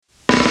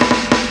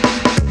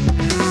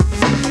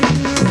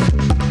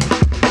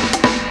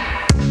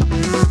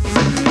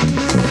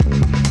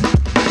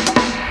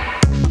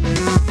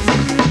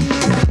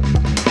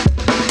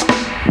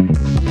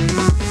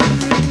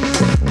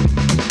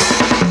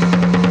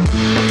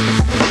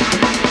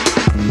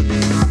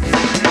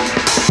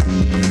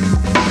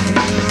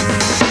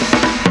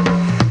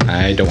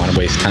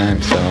waste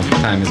time. So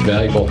time is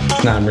valuable.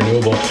 It's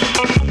non-renewable,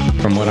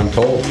 from what I'm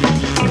told.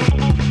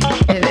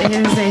 It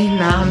is a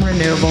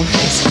non-renewable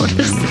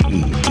resource.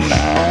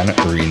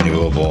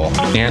 Non-renewable.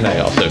 And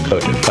I also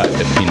coach at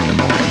 5:15 in the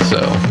morning, so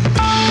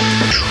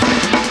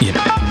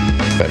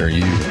Better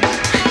you.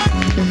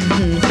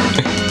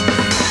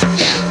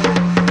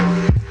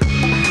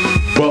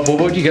 Well,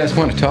 what would you guys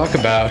want to talk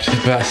about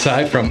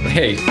aside from,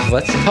 hey,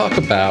 let's talk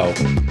about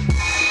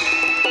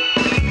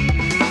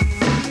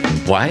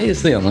why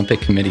is the Olympic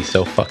Committee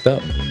so fucked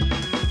up?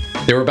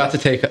 They were about to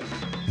take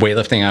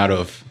weightlifting out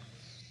of,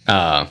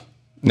 that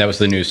was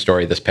the news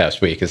story this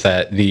past week, is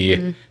that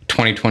the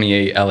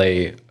 2028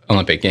 LA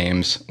Olympic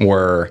Games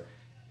were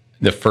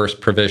the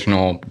first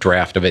provisional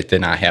draft of it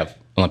did not have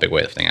Olympic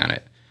weightlifting on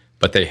it.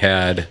 But they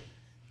had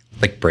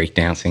like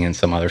breakdancing and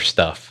some other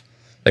stuff.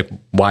 Like,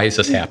 why is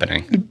this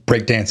happening?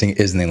 Breakdancing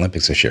is in the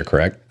Olympics this year,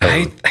 correct?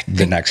 I think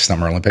the next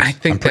Summer Olympics.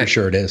 I'm pretty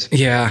sure it is.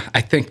 Yeah,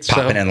 I think so.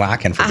 Popping and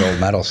locking for gold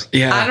medals.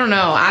 Yeah. I don't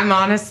know. I'm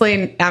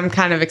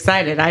kind of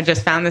excited. I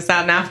just found this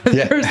out now for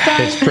the first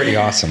time. It's pretty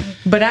awesome.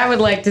 But I would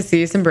like to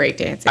see some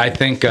breakdancing. I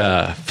think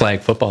flag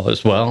football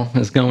as well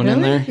is going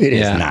in there. It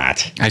is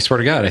not. I swear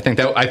to God.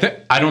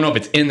 I don't know if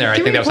it's in there. I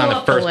think that was on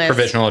the first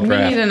provisional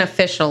draft. We need an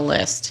official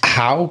list.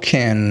 How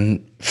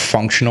can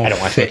functional I don't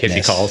want to take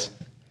fitness calls.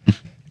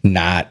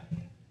 Not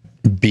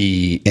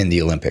be in the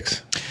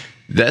Olympics?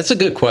 That's a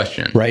good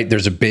question. Right.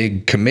 There's a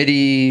big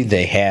committee.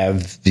 They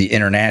have the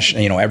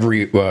international,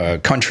 every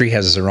country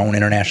has their own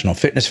international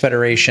fitness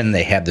federation.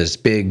 They have this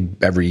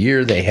big, every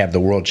year they have the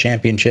world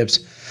championships.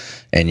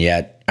 And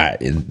yet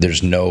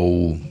there's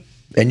no,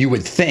 and you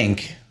would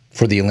think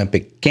for the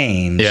Olympic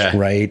Games,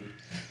 right,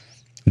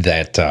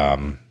 that,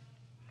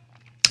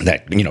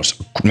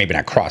 maybe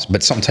not cross,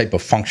 but some type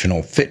of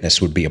functional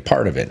fitness would be a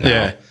part of it.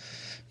 Now,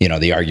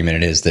 the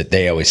argument is that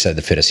they always said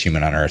the fittest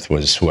human on earth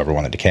was whoever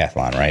won the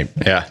decathlon, right?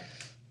 Yeah.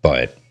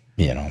 But,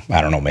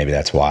 I don't know. Maybe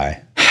that's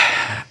why.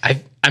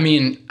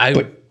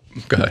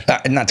 Go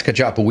ahead. Not to cut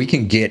you off, but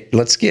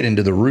let's get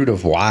into the root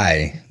of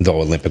why the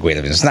Olympic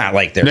weightlifting. It's not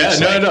like they're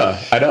just I know.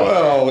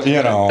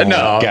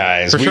 Well,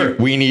 guys,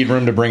 we need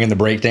room to bring in the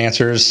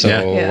breakdancers.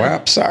 So,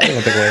 well, sorry,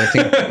 Olympic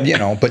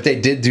weightlifting, but they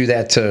did do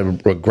that to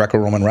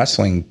Greco-Roman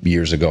wrestling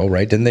years ago,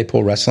 right? Didn't they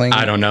pull wrestling?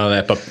 I don't know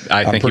that, but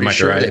I think you might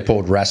be right. They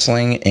pulled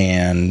wrestling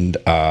and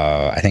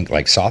I think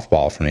like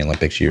softball from the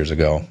Olympics years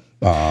ago.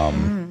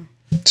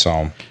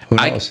 So who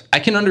knows? I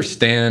can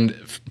understand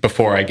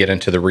before I get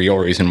into the real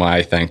reason why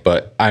I think,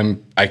 but I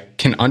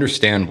can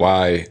understand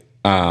why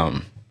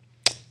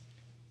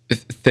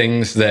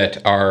things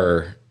that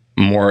are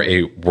more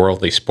a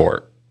worldly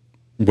sport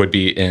would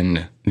be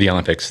in the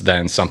Olympics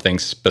than something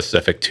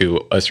specific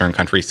to a certain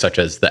country, such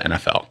as the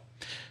NFL.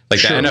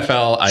 Like the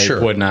NFL, I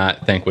would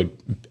not think would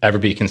ever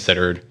be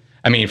considered.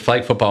 I mean,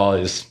 flag football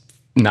is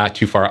not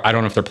too far. I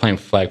don't know if they're playing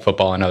flag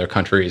football in other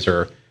countries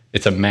or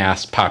it's a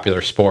mass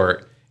popular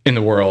sport in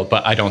the world,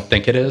 but I don't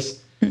think it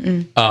is.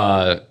 Olympic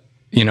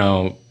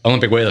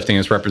weightlifting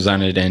is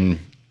represented in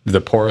the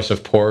poorest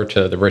of poor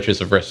to the richest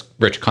of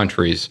rich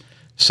countries.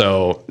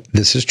 So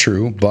this is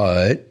true,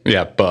 but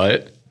it's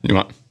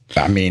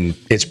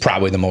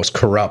probably the most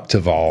corrupt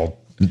of all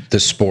the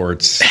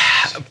sports.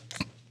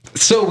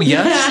 So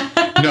yes,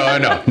 no,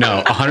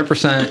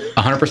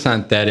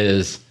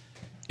 100%.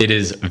 It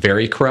is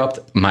very corrupt.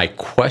 My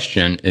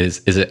question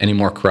is it any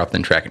more corrupt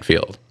than track and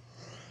field?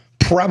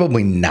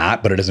 Probably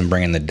not, but it doesn't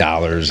bring in the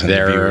dollars and the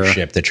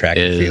viewership that track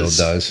and field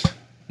does.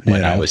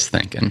 What I was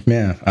thinking.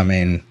 Yeah,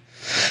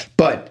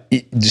 but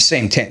the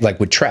same like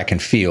with track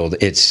and field,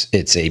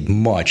 it's a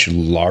much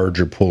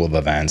larger pool of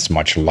events,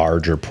 much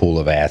larger pool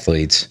of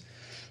athletes.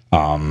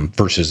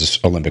 Versus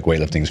Olympic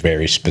weightlifting is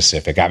very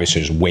specific. Obviously,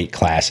 there's weight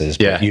classes,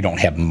 but you don't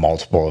have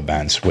multiple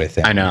events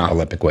within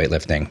Olympic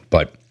weightlifting.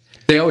 But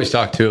they always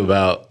talk too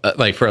about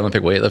like for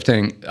Olympic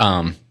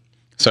weightlifting.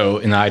 So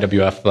in the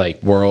IWF,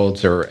 like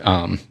Worlds or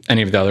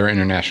any of the other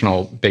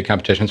international big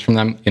competitions from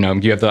them,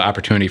 you have the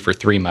opportunity for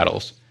 3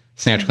 medals: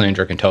 snatch, clean,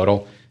 jerk, and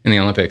total. In the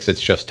Olympics, it's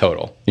just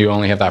total. You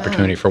only have the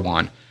opportunity for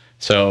 1.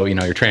 So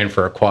you're training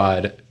for a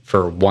quad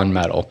for 1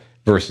 medal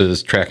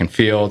versus track and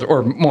field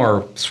or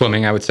more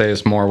swimming. I would say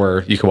is more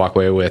where you could walk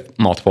away with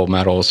multiple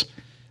medals.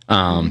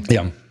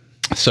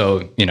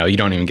 So you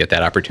don't even get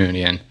that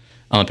opportunity in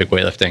Olympic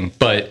weightlifting.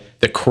 But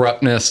the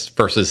corruptness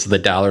versus the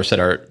dollars that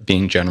are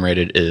being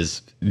generated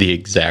is the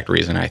exact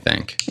reason, I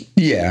think.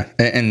 Yeah.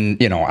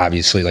 And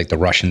obviously, like the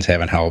Russians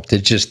haven't helped.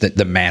 It's just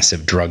the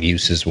massive drug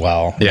use as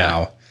well. Yeah.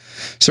 Now,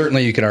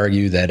 certainly you could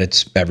argue that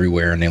it's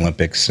everywhere in the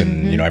Olympics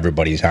and,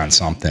 everybody's on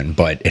something,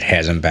 but it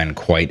hasn't been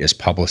quite as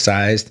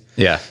publicized.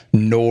 Yeah.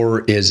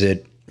 Nor is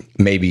it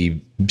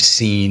maybe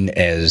seen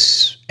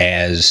as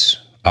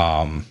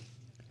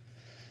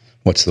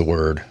what's the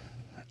word?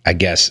 I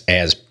guess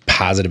as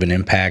positive an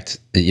impact.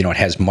 It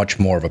has much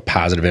more of a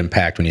positive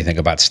impact when you think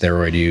about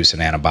steroid use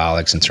and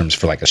anabolics in terms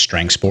for like a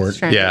strength sport.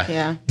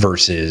 Yeah.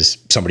 Versus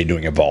somebody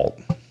doing a vault.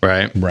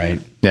 Right.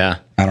 Right. Yeah.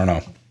 I don't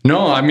know.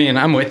 No, I mean,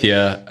 I'm with you.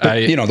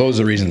 Those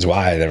are the reasons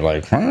why they're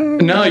like, huh?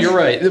 No, you're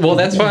right. Well,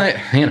 that's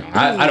why,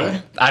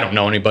 I don't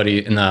know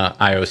anybody in the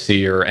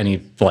IOC or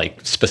any like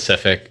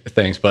specific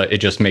things, but it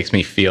just makes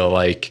me feel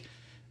like,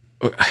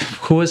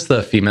 who was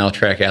the female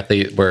track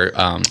athlete where,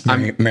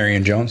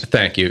 Marion Jones.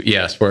 Thank you.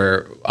 Yes.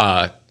 Where,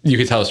 you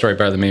could tell the story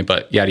better than me,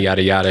 but yada,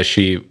 yada, yada.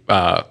 She,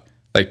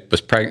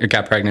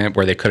 got pregnant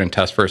where they couldn't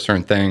test for a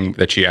certain thing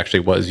that she actually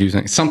was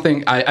using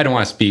something. I don't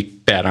want to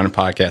speak bad on a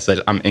podcast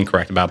that I'm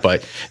incorrect about,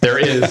 but there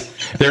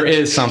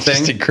is something.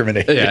 Just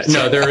incriminating. Yeah,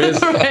 no, there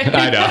is. Right.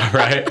 I know,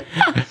 right?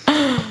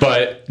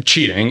 But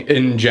cheating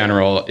in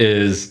general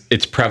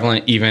it's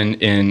prevalent even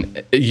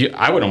in,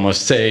 I would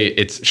almost say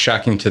it's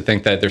shocking to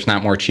think that there's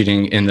not more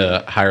cheating in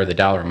the higher the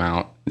dollar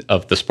amount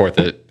of the sport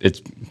that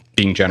it's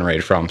being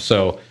generated from.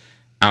 So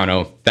I don't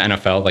know, the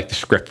NFL, like the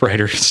script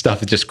writer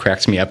stuff, it just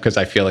cracks me up because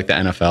I feel like the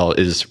NFL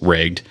is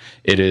rigged.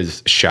 It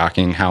is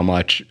shocking how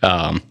much,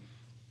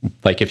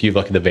 like if you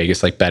look at the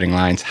Vegas like betting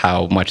lines,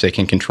 how much they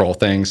can control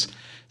things.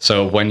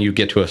 So when you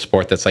get to a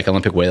sport that's like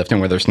Olympic weightlifting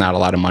where there's not a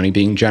lot of money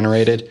being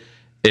generated,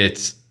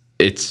 it's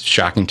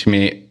shocking to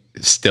me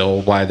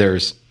still why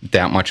there's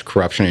that much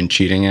corruption and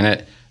cheating in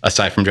it,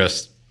 aside from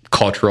just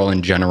cultural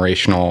and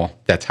generational,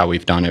 that's how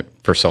we've done it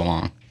for so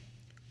long.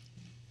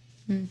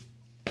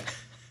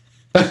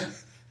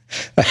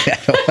 I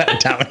don't want to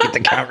dominate the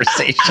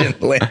conversation,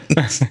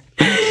 Linz.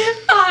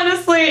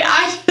 Honestly,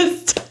 I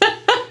just...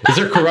 Is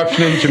there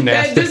corruption in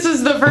gymnastics? This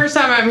is the first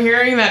time I'm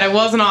hearing that it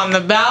wasn't on the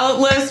ballot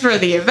list for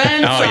the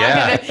event. Oh, so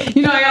yeah.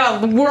 I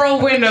got a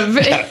whirlwind of...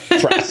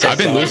 I've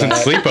been losing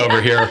sleep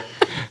over here.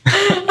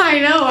 I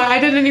know. I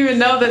didn't even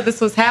know that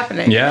this was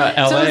happening. Yeah,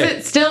 LA. So is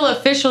it still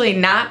officially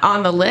not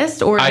on the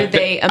list, or did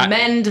they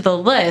amend the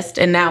list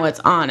and now it's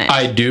on it?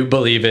 I do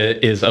believe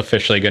it is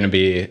officially going to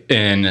be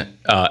in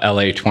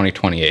LA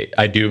 2028.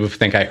 I do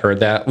think I heard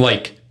that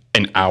like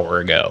an hour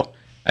ago.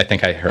 I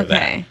think I heard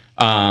that.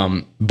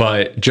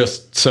 But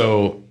just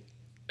so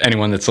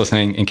anyone that's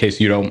listening, in case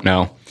you don't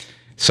know,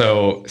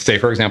 so say,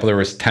 for example, there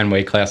was 10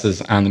 weight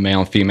classes on the male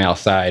and female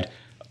side.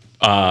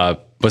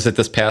 Was it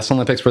this past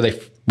Olympics where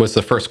was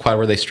the first quad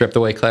where they stripped the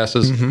weight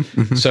classes?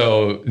 Mm-hmm, mm-hmm.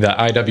 So the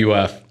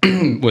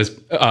IWF was,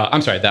 the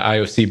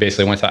IOC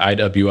basically went to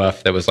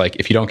IWF that was like,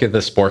 if you don't get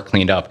this sport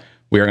cleaned up,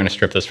 we are going to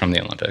strip this from the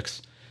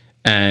Olympics.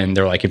 And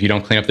they're like, if you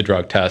don't clean up the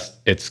drug test,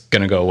 it's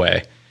going to go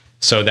away.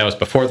 So that was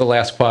before the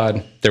last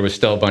quad. There was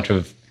still a bunch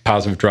of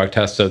positive drug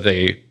tests. So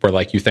they were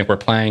like, you think we're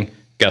playing?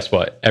 Guess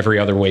what? Every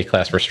other weight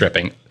class we're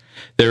stripping.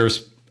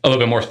 There's a little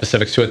bit more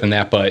specifics to it than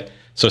that. But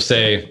so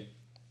say,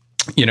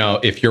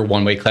 if you're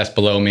one weight class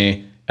below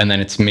me, and then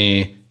it's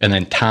me, and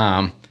then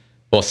Tom,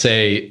 well,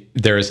 say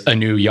there's a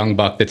new young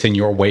buck that's in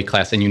your weight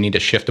class and you need to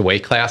shift a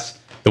weight class.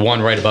 The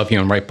one right above you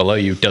and right below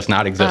you does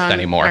not exist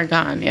anymore. Are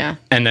gone, yeah.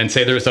 And then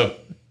say there's a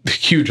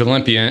huge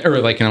Olympian, or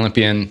like an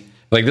Olympian,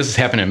 like this has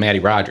happened to Maddie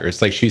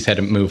Rogers. Like she's had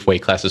to move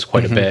weight classes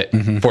quite a bit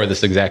for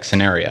this exact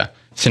scenario.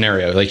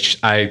 Like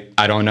I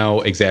don't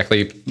know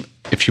exactly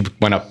if she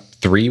went up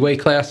 3 weight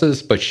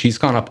classes, but she's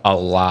gone up a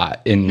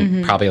lot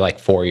in probably like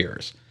 4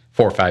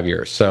 or 5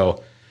 years.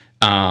 So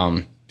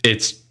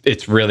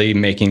it's really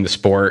making the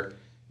sport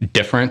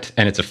different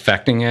and it's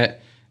affecting it.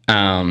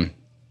 I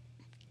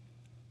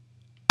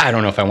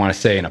don't know if I want to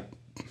say in a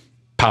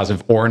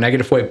positive or a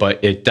negative way,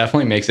 but it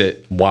definitely makes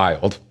it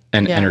wild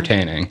and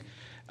entertaining.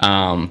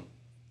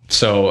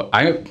 So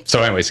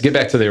anyways, to get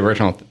back to the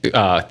original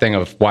thing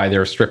of why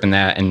they're stripping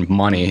that and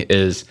money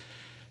is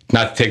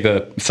not to take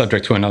the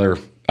subject to another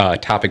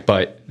topic,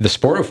 but the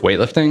sport of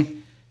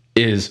weightlifting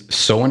is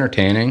so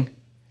entertaining.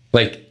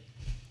 Like,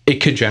 it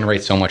could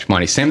generate so much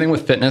money. Same thing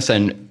with fitness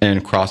and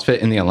CrossFit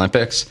in the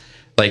Olympics.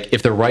 Like,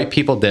 if the right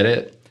people did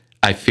it,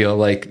 I feel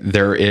like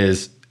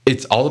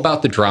it's all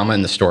about the drama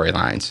and the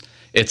storylines.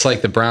 It's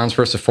like the Browns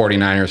versus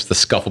 49ers, the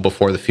scuffle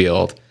before the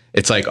field.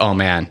 It's like, oh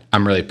man,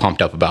 I'm really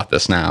pumped up about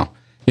this now.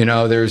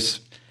 There's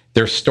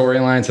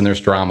storylines and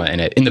there's drama in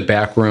it. In the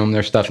back room,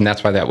 there's stuff, and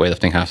that's why that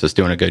weightlifting house is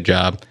doing a good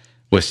job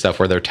with stuff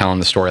where they're telling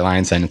the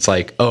storylines, and it's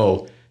like,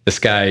 oh, this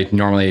guy,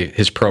 normally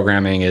his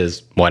programming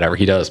is whatever.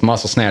 He does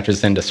muscle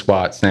snatches into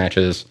squat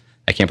snatches.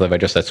 I can't believe I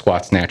just said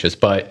squat snatches,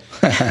 but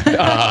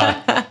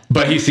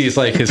he sees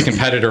like his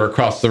competitor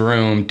across the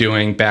room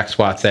doing back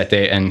squats that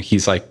day, and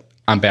he's like,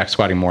 I'm back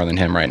squatting more than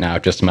him right now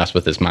just to mess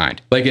with his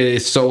mind. Like, it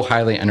is so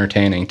highly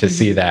entertaining to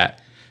see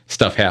that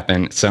stuff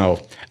happen.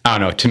 So I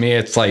don't know. To me,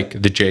 it's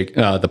like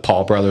the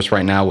Paul brothers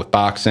right now with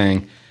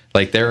boxing.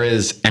 Like, there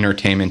is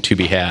entertainment to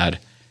be had,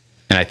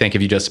 and I think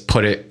if you just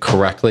put it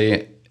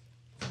correctly,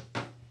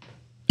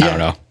 I don't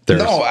know.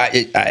 No,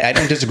 I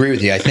don't disagree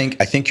with you. I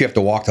think you have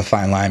to walk the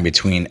fine line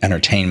between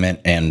entertainment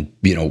and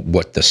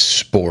what the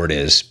sport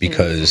is,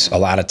 because a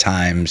lot of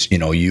times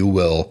you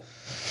will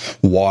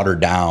water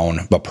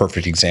down. A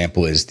perfect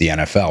example is the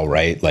NFL,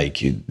 right? Like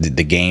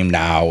the game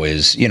now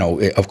is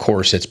of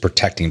course it's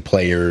protecting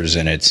players,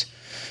 and it's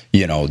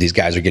these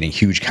guys are getting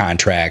huge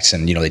contracts,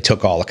 and they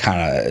took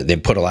they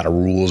put a lot of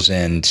rules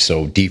in,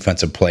 so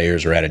defensive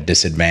players are at a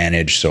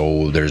disadvantage.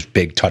 So there's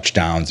big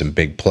touchdowns and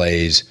big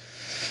plays.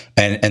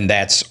 And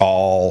that's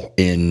all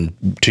in,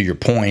 to your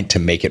point, to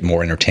make it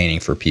more entertaining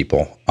for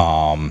people.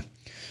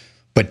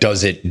 But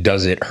does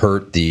it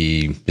hurt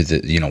the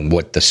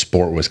what the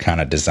sport was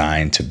kind of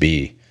designed to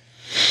be?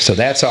 So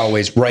that's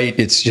always right.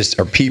 It's just,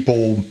 are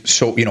people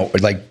so,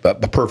 like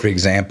a perfect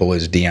example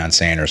is Deion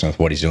Sanders and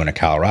what he's doing at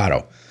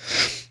Colorado.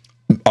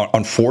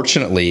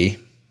 Unfortunately,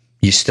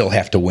 you still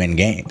have to win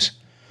games.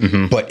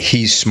 Mm-hmm. But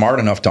he's smart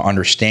enough to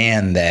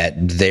understand that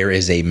there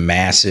is a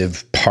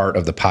massive part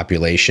of the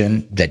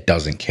population that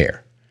doesn't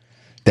care,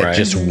 that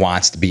just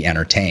wants to be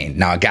entertained.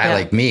 Now, a guy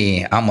like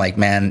me, I'm like,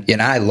 man,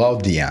 and I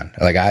love Deion.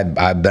 Like,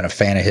 I've been a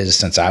fan of his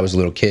since I was a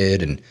little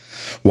kid and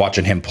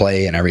watching him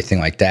play and everything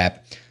like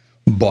that.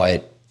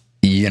 But,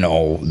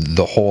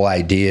 the whole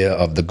idea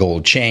of the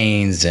gold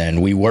chains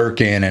and we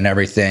working and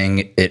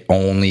everything, it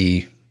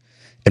only,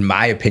 in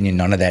my opinion,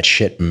 none of that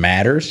shit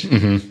matters.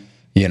 Mm-hmm.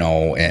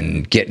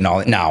 And getting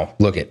all now,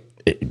 look at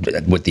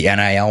it, with the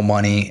NIL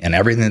money and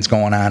everything that's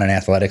going on in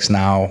athletics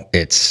now,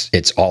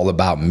 it's all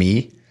about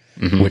me,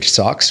 which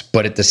sucks.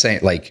 But at the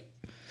same, like,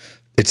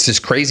 it's this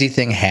crazy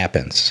thing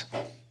happens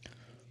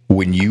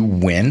when you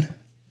win,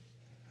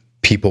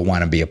 people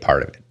want to be a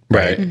part of it.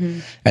 Right.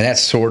 Mm-hmm. And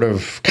that's sort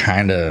of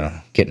kind of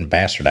getting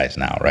bastardized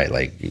now, right?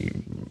 Like,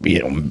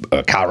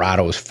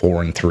 Colorado is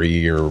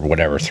 4-3 or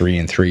whatever,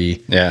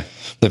 3-3. Yeah.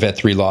 They've had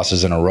 3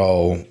 losses in a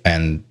row,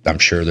 and I'm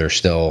sure they're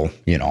still,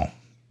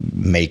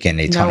 making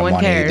a ton of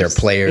money. Cares. Their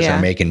players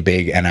are making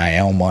big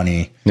NIL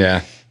money.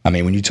 Yeah. I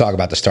mean, when you talk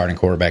about the starting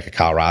quarterback at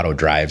Colorado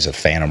drives a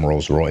Phantom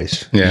Rolls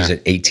Royce. Yeah. He's an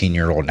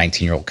 18-year-old,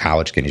 19-year-old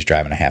college kid. He's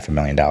driving a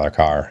 $500,000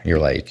 car. You're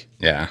like,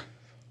 yeah.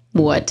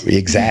 What?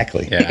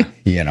 Exactly. Yeah.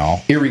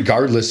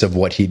 Irregardless of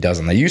what he does.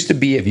 And they used to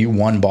be, if you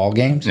won ball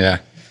games,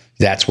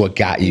 that's what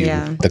got you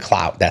the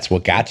clout. That's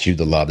what got you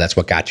the love. That's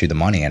what got you the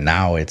money. And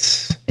now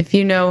it's, if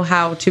you know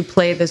how to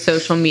play the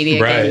social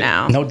media game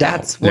now, no doubt.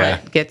 That's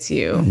what gets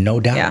you. No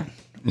doubt. Yeah.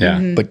 Yeah.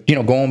 Mm-hmm. But,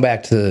 going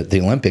back to the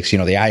Olympics, the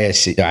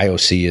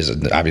IOC is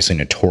obviously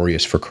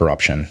notorious for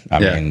corruption. I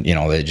mean,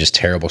 they're just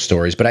terrible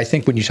stories. But I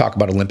think when you talk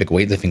about Olympic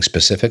weightlifting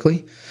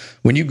specifically,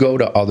 when you go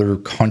to other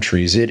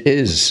countries, it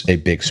is a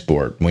big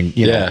sport. When,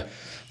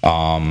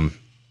 I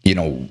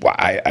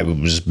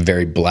was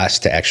very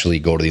blessed to actually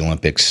go to the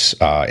Olympics in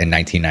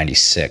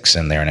 1996,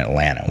 and there in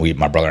Atlanta.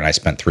 My brother and I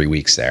spent 3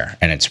 weeks there,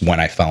 and it's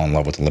when I fell in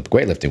love with Olympic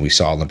weightlifting. We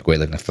saw Olympic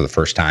weightlifting for the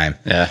first time.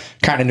 Yeah,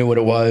 kind of knew what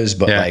it was,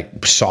 but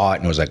saw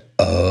it and was like,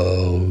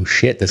 "Oh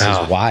shit, this is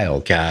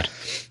wild." God,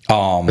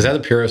 was that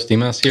the Puros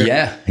Demos year?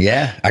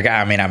 Yeah.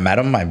 I met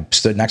him. I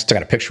stood next to,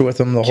 got a picture with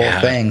him. The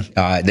whole thing.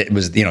 It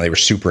was, they were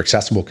super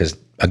accessible because,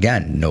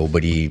 again,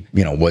 nobody,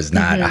 was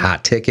not a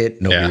hot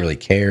ticket. Nobody really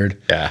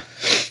cared. Yeah.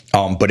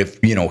 But if,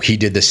 he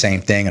did the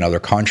same thing in other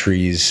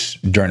countries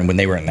when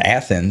they were in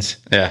Athens,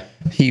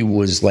 he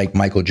was like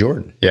Michael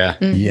Jordan. Yeah.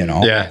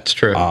 Yeah, it's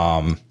true.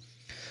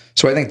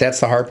 So I think that's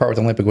the hard part with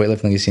Olympic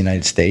weightlifting against the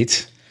United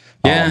States.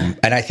 Yeah.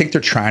 And I think they're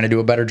trying to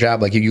do a better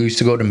job. Like, you used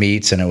to go to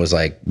meets and it was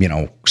like,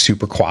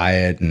 super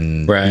quiet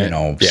and,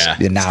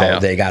 and now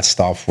they got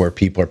stuff where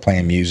people are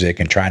playing music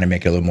and trying to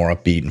make it a little more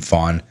upbeat and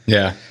fun.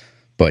 Yeah.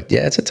 But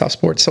it's a tough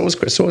sport. So is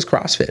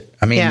CrossFit.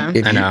 I mean,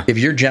 if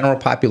you're general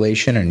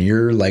population and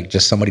you're like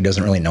just somebody who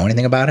doesn't really know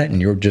anything about it,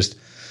 and you're just,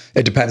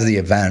 it depends on the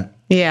event.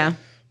 Yeah.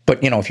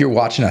 But if you're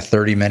watching a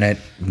 30-minute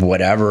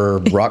whatever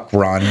ruck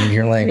run,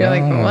 you're like,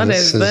 what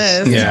is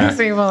this?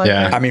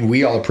 Yeah. I mean,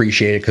 we all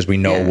appreciate it because we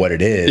know what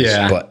it is.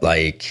 Yeah. But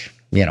like,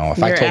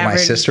 if I told my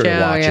sister to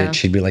watch it,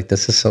 she'd be like,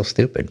 "This is so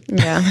stupid."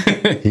 Yeah.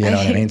 You know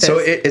what I mean? So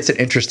it's an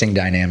interesting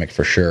dynamic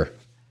for sure.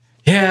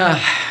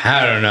 Yeah.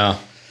 I don't know.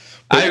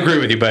 I agree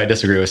with you, but I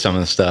disagree with some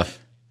of the stuff.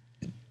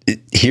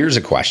 Here's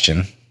a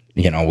question.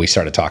 We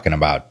started talking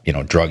about,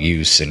 drug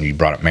use, and you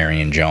brought up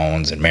Marion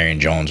Jones, and Marion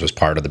Jones was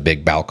part of the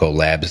big Balco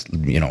Labs,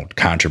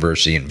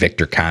 controversy, and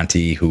Victor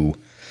Conti, who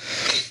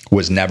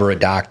was never a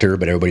doctor,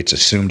 but everybody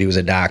just assumed he was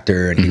a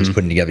doctor, and he was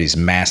putting together these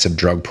massive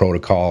drug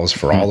protocols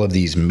for all of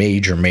these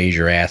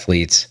major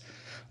athletes.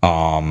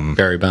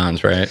 Barry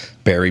Bonds, right?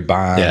 Barry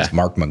Bonds,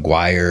 Mark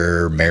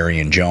McGuire,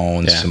 Marion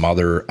Jones, some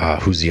other,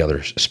 who's the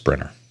other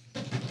sprinter?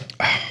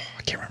 I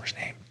can't remember his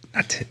name.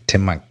 Not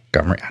Tim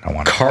Montgomery. I don't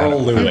want to. Carl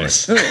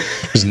Lewis.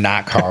 It was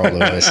not Carl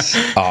Lewis.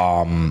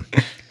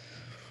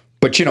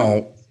 But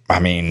I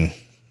mean,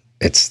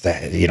 it's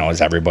that,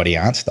 is everybody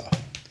on stuff?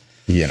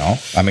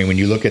 I mean, when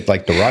you look at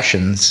like the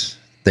Russians,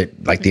 that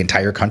like the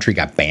entire country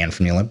got banned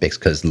from the Olympics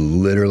because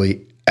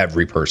literally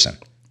every person,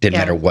 didn't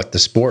matter what the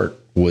sport,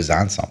 was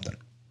on something.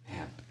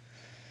 Yeah.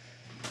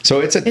 So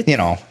it's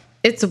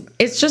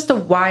just a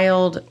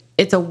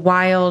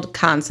wild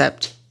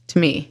concept to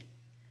me.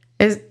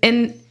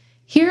 And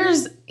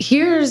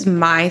here's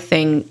my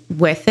thing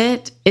with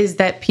it, is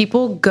that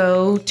people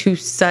go to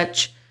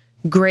such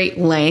great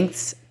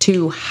lengths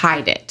to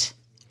hide it.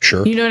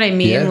 Sure. You know what I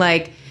mean? Yeah.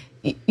 Like,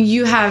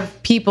 you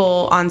have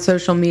people on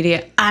social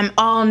media, I'm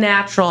all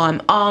natural,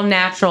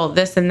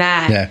 this and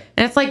that. Yeah.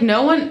 And it's like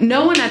no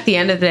one at the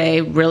end of the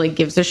day really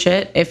gives a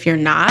shit if you're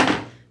not.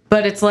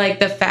 But it's like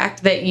the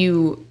fact that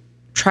you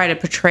try to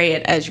portray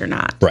it as you're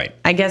not. Right.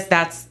 I guess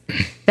that's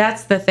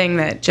the thing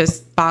that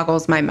just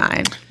boggles my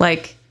mind.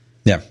 Like,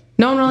 Yeah.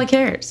 no one really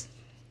cares.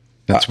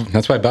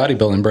 That's why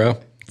bodybuilding, bro.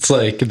 It's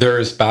like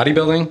there's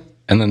bodybuilding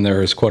and then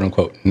there's quote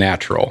unquote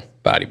natural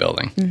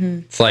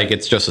bodybuilding. It's like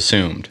it's just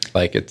assumed.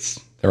 Like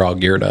they're all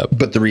geared up.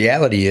 But the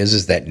reality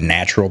is that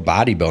natural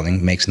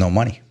bodybuilding makes no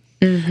money.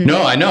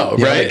 No, I know,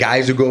 You know, right? the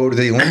guys who go to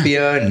the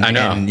Olympia and, I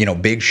know. and, you know,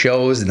 big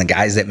shows, and the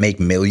guys that make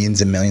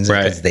millions and millions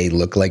Right. because they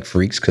look like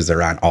freaks because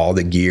they're on all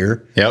the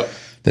gear Yep.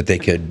 that they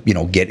could, you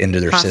know, get into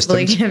their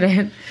Possibly systems. get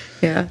in.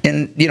 Yeah.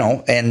 And, you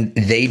know, and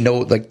they know,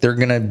 like, they're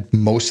going to,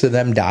 most of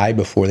them die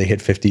before they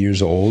hit 50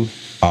 years old.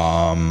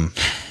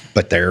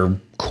 But they're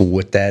cool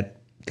with that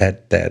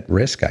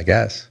risk, I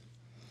guess.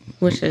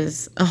 Which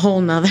is a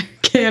whole nother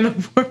can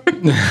of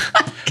worms.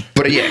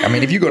 But yeah, I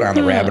mean, if you go down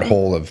the rabbit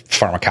hole of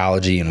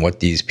pharmacology and what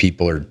these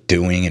people are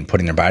doing and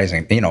putting their bodies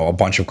in, you know, a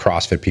bunch of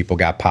CrossFit people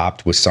got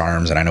popped with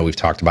SARMs, and I know we've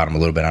talked about them a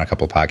little bit on a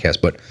couple of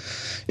podcasts, but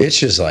it's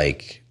just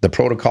like the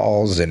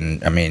protocols.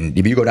 And I mean,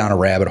 if you go down a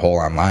rabbit hole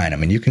online, I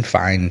mean, you can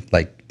find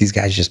like these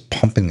guys just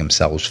pumping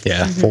themselves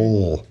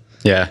full,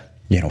 Yeah.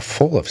 you know,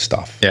 full of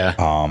stuff. Yeah.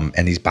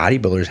 And these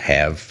bodybuilders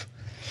have,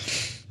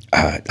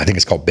 I think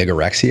it's called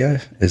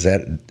bigorexia. Is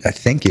that? I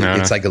think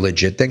it's like a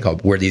legit thing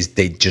called where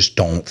they just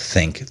don't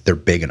think they're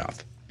big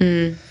enough.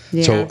 Yeah.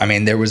 So I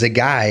mean, there was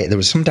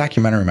some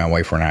documentary my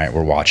wife and I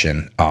were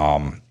watching,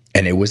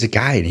 and it was a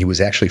guy, and he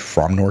was actually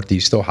from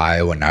Northeast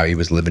Ohio, and now he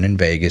was living in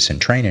Vegas and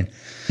training,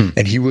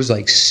 and he was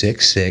like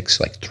 6'6",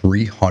 like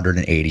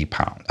 380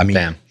 pounds. I mean,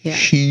 Damn. Yeah.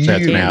 huge.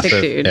 That's Big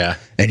massive. dude. Yeah.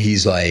 And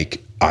he's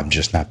like, I'm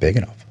just not big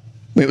enough.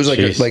 It was like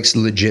Jeez.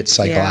 legit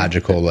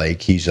psychological.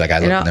 Like he's like, I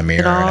look in the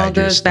mirror It all and I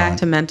goes just back don't.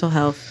 to mental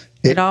health.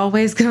 It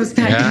always goes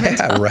back to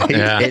mental Yeah, right.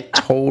 Yeah. It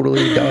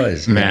totally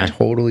does. Man. It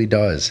totally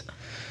does.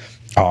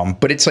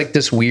 But it's like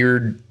this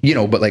weird, you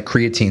know, but like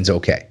creatine's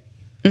okay.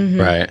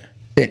 Right.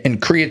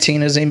 And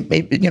creatine is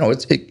you know,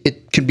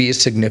 it can be a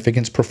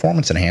significant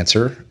performance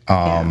enhancer.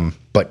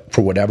 But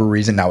for whatever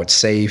reason, now it's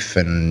safe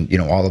and, you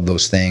know, all of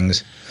those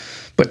things.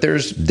 But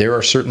there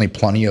are certainly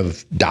plenty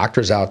of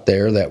doctors out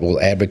there that will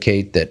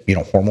advocate that, you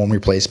know, hormone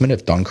replacement,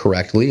 if done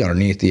correctly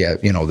underneath the,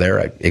 you know,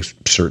 it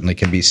certainly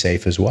can be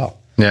safe as well.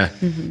 Yeah.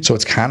 So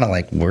it's kind of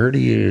like, where do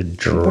you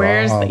draw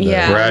Right.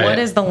 Right. What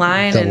is the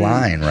line? The and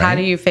line, right? How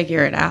do you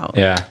figure it out?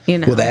 Yeah. You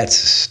know. Well,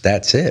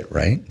 that's it,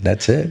 right?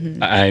 That's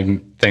it. I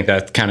think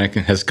that kind of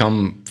has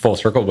come full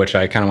circle, which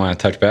I kind of want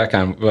to touch back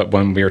on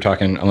when we were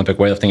talking Olympic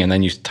weightlifting, and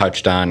then you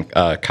touched on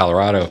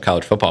Colorado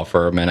college football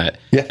for a minute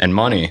and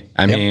money.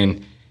 I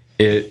mean,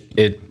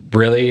 it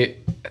really,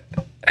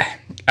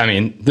 I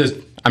mean,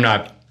 I'm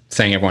not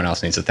saying everyone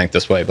else needs to think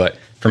this way, but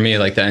for me,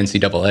 like the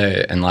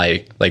NCAA and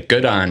like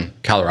good on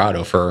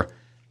Colorado for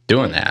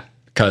doing that.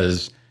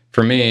 Because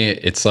for me,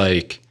 it's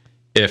like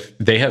if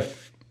they have,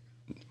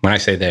 when I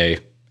say they,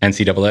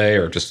 NCAA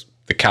or just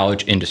the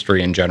college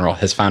industry in general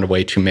has found a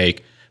way to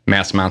make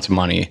mass amounts of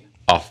money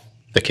off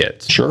the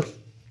kids. Sure.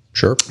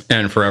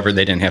 And forever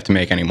they didn't have to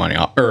make any money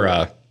off,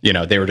 or, you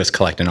know, they were just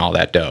collecting all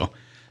that dough.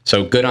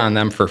 So good on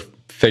them for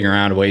figuring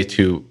out a way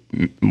to,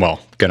 well,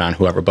 good on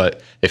whoever,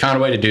 but they found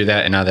a way to do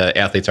that. And now the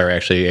athletes are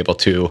actually able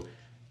to,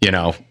 you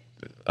know,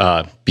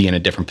 be in a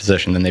different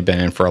position than they've been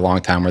in for a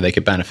long time where they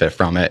could benefit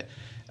from it.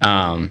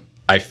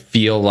 I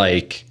feel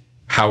like,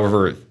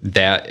 however,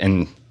 that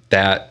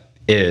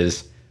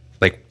is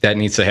like, that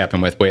needs to happen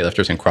with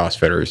weightlifters and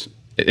CrossFitters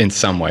in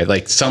some way.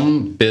 Like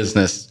some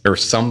business or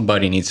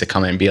somebody needs to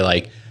come in and be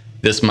like,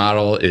 this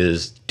model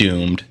is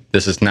doomed.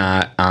 This is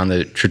not on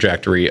the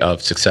trajectory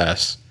of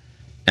success.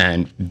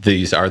 And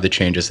these are the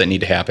changes that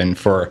need to happen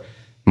for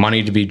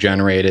money to be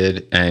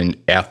generated and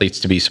athletes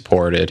to be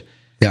supported.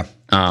 Yeah.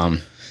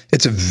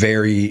 It's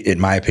in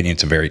my opinion,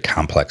 it's a very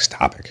complex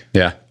topic.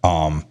 Yeah.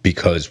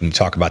 Because when you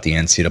talk about the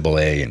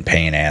NCAA and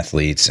paying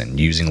athletes and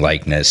using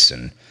likeness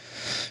and,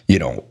 you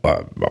know,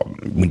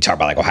 when you talk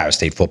about like Ohio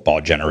State football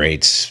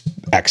generates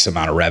X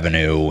amount of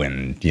revenue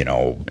and, you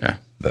know,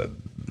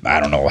 I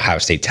don't know, Ohio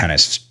State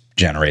tennis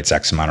generates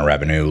X amount of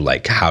revenue.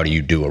 Like, how do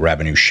you do a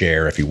revenue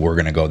share if you were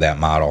going to go that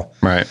model?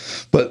 Right.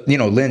 But, you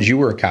know, Linz, you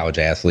were a college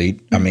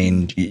athlete. I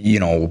mean, you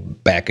know,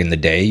 back in the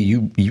day,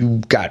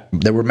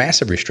 there were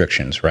massive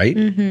restrictions, right?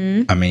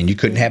 Mm-hmm. I mean, you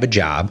couldn't have a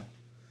job.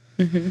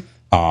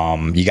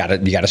 Mm-hmm. You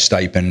got a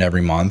stipend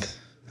every month.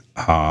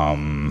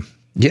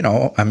 You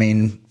know, I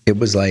mean, it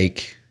was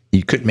like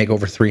you couldn't make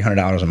over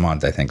 $300 a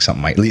month. I think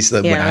something like, at least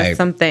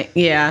something.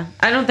 Yeah.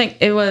 I don't think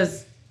it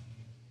was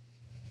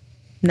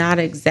not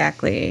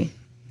exactly.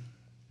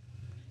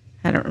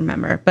 I don't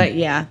remember, but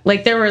yeah,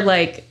 like there were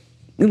like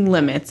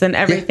limits and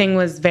everything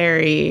was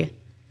very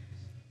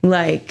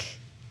like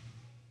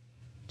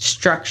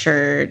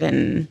structured,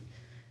 and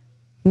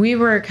we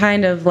were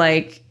kind of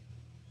like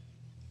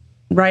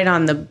right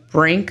on the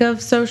brink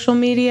of social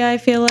media, I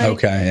feel like.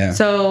 Okay, yeah.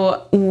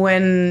 So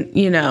when,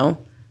 you know,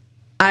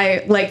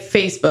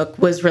 Facebook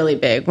was really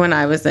big when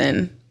I was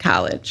in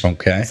college.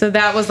 Okay. So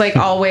that was like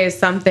always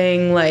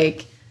something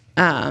like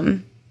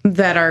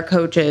that our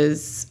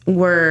coaches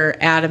were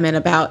adamant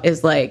about,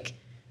 is like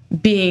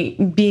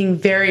being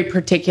very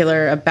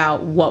particular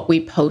about what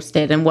we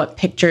posted and what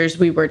pictures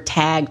we were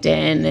tagged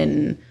in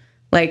and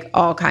like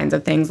all kinds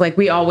of things. Like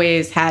we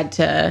always had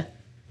to,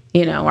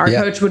 you know, our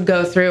coach would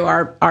go through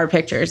our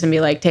pictures and be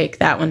like, take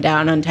that one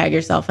down, untag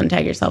yourself,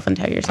 untag yourself,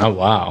 untag yourself. Oh,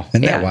 wow.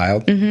 Isn't that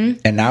wild? Mm-hmm.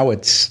 And now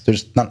it's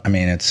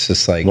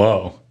just like,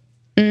 whoa.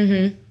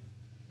 Mm-hmm.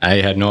 I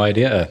had no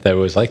idea that it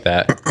was like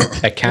that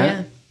at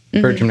Kent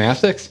for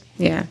gymnastics.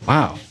 Yeah.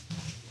 Wow.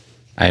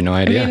 I had no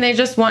idea. I mean, they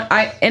just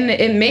and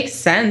it makes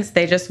sense.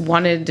 They just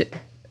wanted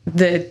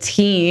the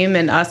team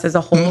and us as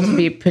a whole to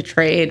be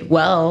portrayed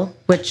well,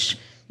 which,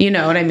 you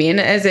know what I mean,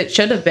 as it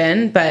should have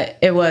been, but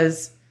it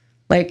was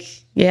like,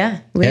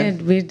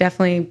 we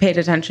definitely paid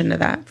attention to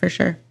that for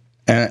sure.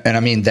 And I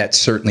mean, that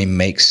certainly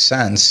makes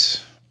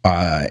sense.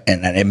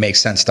 And it makes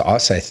sense to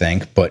us, I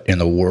think, but in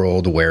the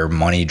world where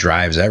money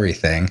drives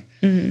everything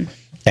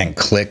and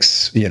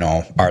clicks, you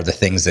know, are the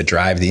things that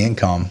drive the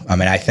income. I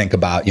mean, I think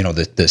about, you know,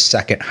 the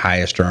second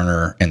highest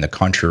earner in the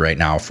country right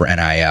now for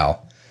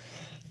NIL,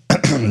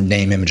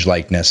 name, image,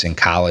 likeness in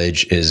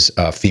college, is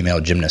a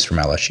female gymnast from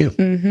LSU.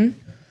 Mm-hmm.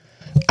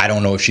 I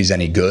don't know if she's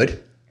any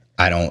good.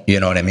 I don't, you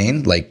know what I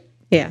mean? Like,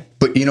 yeah.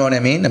 But you know what I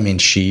mean? I mean,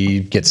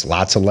 she gets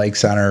lots of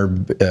likes on her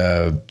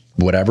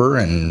whatever,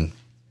 and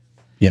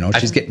you know,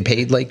 she's getting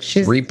paid like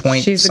she's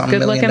a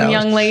good-looking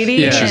young lady.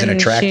 Yeah, she's an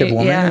attractive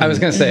woman. Yeah. I was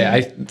gonna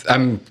say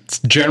I'm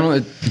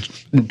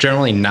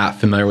generally not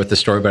familiar with the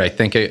story, but I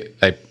think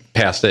I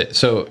passed it.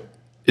 So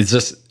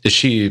is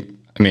she?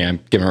 I mean,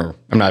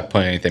 I'm not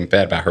putting anything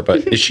bad about her,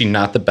 but is she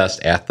not the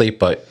best athlete?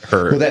 But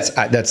her. Well,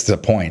 that's the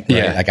point.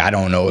 Right? Yeah. Like I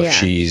don't know if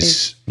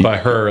she's. But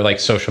her like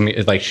social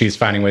media, like she's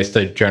finding ways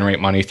to generate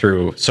money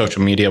through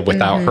social media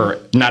without her,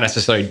 not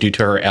necessarily due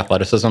to her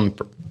athleticism.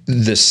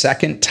 The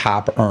second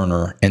top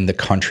earner in the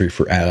country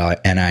for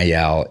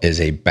NIL is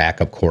a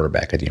backup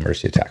quarterback at the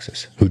University of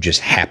Texas who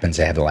just happens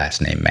to have the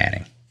last name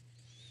Manning.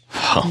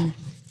 Oh.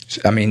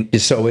 I mean,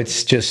 so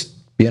it's just,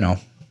 you know.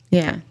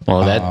 Yeah.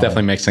 Well, that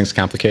definitely makes things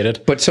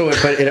complicated. But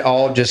it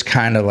all just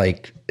kind of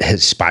like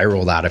has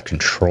spiraled out of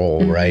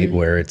control, right?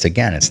 Where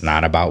it's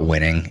not about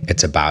winning.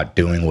 It's about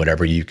doing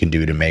whatever you can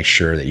do to make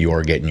sure that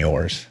you're getting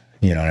yours.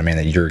 You know what I mean?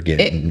 That you're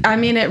getting.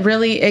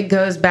 It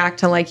goes back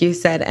to, like you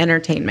said,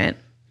 entertainment.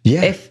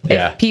 Yeah.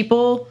 If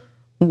people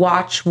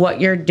watch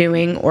what you're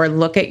doing or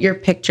look at your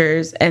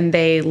pictures and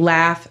they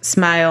laugh,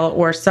 smile,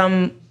 or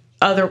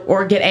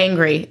or get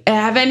angry,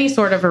 have any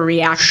sort of a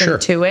reaction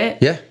to it.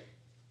 Yeah.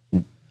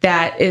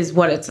 That's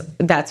what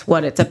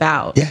it's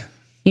about. Yeah.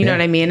 You know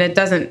what I mean? It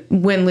doesn't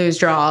win, lose,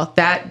 draw.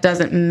 That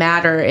doesn't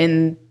matter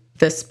in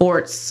the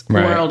sports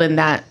world in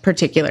that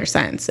particular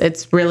sense.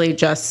 It's really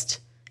just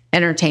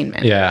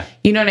entertainment. Yeah.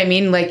 You know what I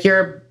mean? Like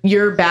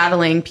you're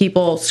battling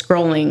people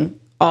scrolling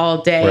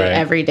all day,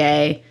 every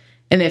day.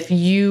 And if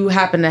you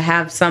happen to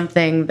have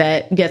something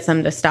that gets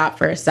them to stop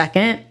for a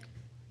second,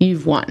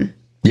 you've won.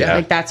 Yeah.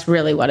 Like that's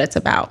really what it's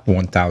about.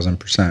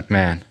 1000%.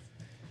 Man.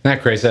 Isn't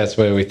that crazy? That's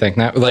the way we think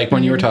now. Like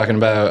when you were talking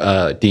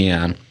about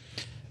Dion,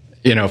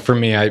 you know, for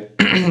me, I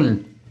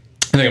think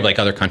of like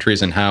other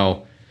countries and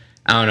how,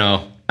 I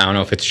don't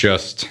know if it's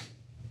just,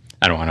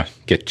 I don't want to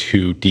get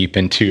too deep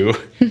into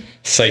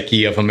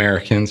psyche of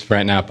Americans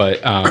right now, but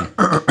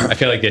I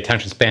feel like the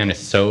attention span is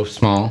so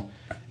small.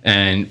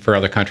 And for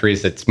other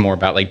countries, it's more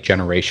about like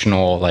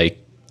generational, like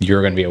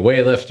you're going to be a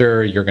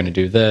weightlifter, you're going to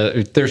do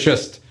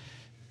this.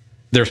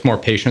 There's more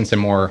patience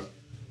and more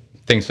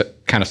things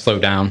that kind of slow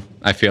down.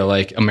 I feel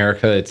like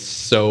America, it's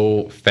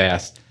so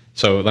fast.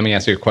 So let me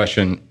ask you a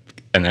question,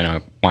 and then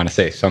I want to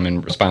say some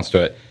in response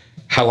to it.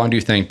 How long do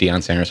you think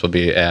Deion Sanders will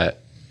be at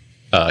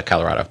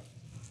Colorado?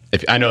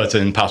 I know it's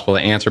impossible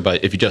to answer,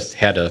 but if you just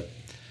had to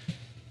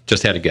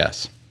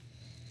guess,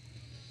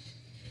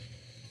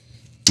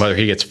 whether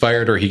he gets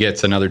fired or he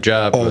gets another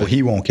job. Oh,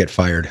 he won't get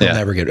fired. He'll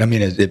never get. I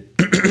mean,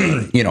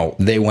 you know,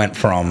 they went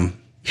from,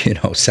 you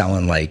know,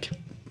 selling like,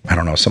 I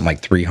don't know, something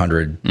like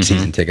 300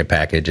 season ticket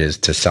packages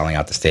to selling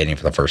out the stadium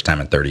for the first time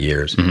in 30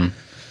 years.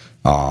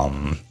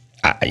 I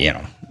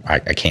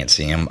can't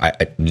see him.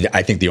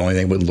 I think the only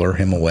thing would lure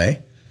him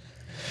away.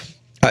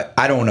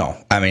 I don't know.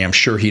 I mean, I'm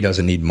sure he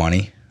doesn't need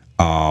money.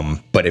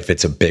 But if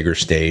it's a bigger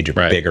stage, a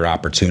bigger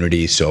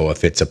opportunity, so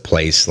if it's a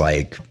place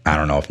like, I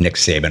don't know, if Nick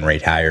Saban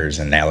retires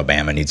and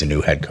Alabama needs a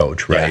new head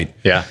coach, right?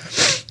 Yeah.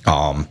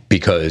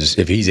 Because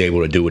if he's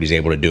able to do what he's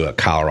able to do at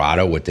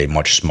Colorado with a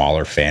much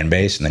smaller fan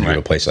base, and then you go to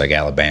a place like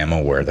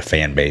Alabama where the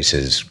fan base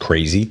is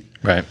crazy,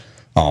 right,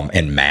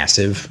 and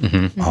massive,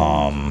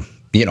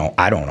 you know,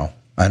 I don't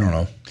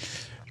know.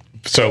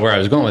 So where I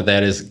was going with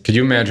that is, could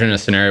you imagine a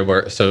scenario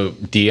where, so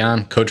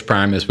Deion, Coach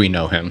Prime as we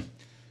know him,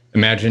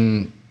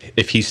 imagine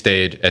if he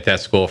stayed at that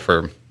school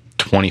for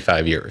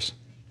 25 years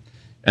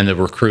and the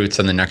recruits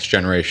and the next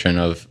generation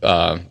of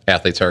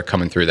athletes are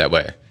coming through that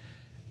way.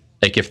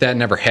 Like if that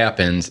never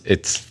happens,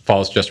 it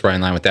falls just right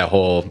in line with that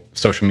whole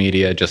social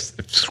media, just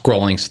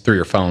scrolling through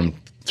your phone,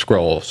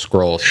 scroll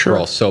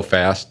so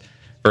fast,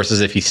 versus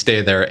if he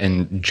stayed there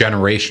and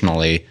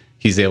generationally,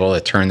 he's able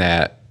to turn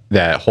that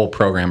whole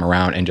program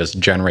around and just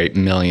generate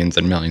millions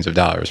and millions of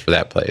dollars for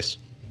that place.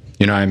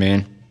 You know what I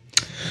mean?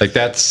 Like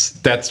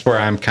that's where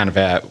I'm kind of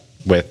at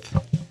with.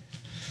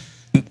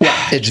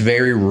 Well, It's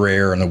very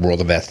rare in the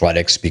world of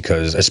athletics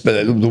because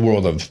the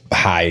world of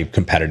high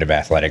competitive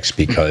athletics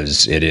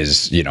because it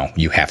is,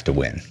 you have to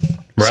win.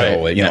 Right.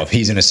 So, if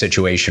he's in a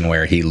situation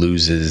where he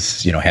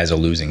loses, has a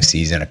losing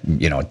season,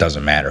 it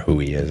doesn't matter who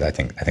he is. I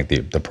think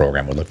the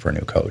program would look for a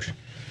new coach.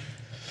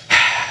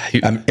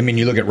 I mean,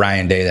 you look at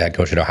Ryan Day, the head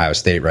coach at Ohio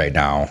State right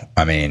now.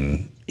 I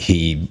mean,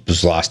 he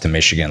was lost to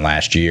Michigan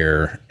last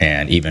year,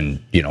 and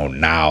even,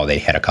 now they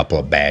had a couple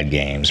of bad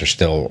games. They're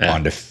still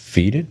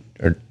undefeated.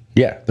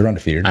 They're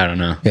undefeated. I don't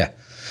know. Yeah.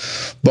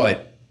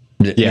 But,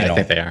 I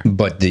think they are.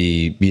 But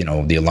the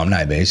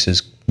alumni base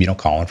is,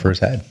 calling for his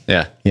head.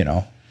 Yeah.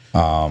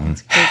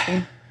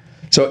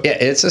 So,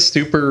 it's a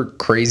super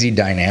crazy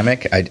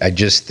dynamic. I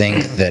just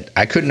think that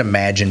I couldn't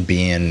imagine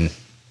being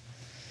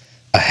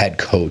a head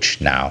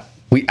coach now.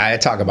 I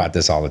talk about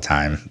this all the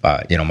time.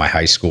 My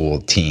high school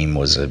team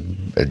was a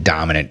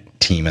dominant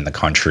team in the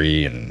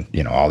country and,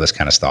 all this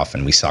kind of stuff.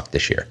 And we sucked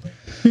this year.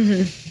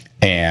 Mm-hmm.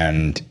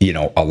 And,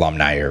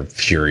 alumni are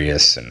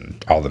furious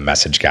and all the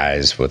message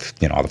guys with,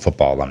 all the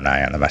football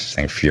alumni on the message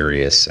thing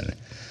furious. And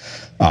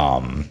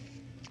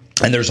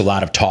there's a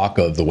lot of talk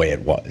of the way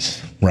it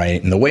was,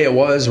 right? And the way it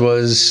was,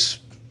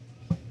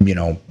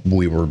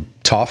 we were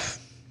tough.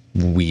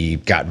 We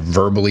got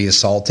verbally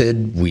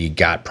assaulted. We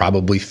got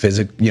probably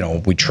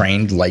we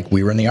trained like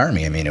we were in the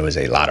Army. I mean, it was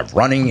a lot of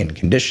running and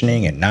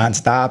conditioning and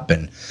nonstop.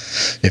 And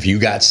if you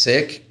got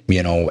sick,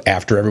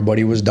 after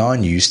everybody was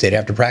done, you stayed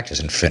after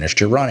practice and finished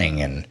your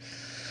running and,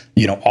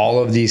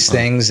 all of these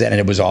things. And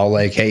it was all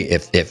like, hey,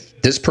 if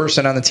this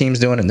person on the team's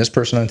doing it and this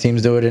person on the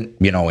team's doing it,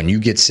 and you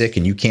get sick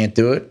and you can't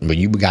do it, but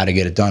you got to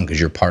get it done because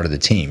you're part of the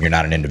team. You're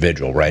not an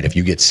individual, right? If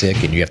you get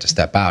sick and you have to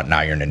step out,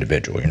 now you're an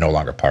individual. You're no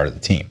longer part of the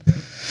team.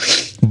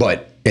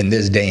 But in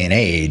this day and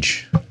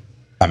age,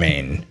 I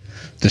mean,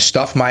 the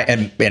stuff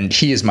and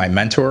he is my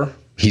mentor.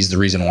 He's the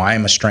reason why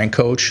I'm a strength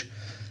coach.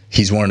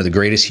 He's one of the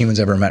greatest humans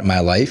I've ever met in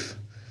my life.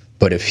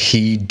 But if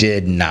he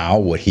did now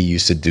what he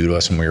used to do to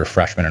us when we were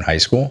freshmen in high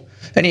school,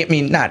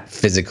 and not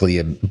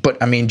physically, but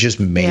just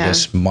made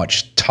us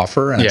much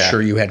tougher. And I'm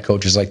sure you had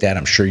coaches like that.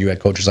 I'm sure you had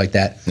coaches like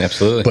that.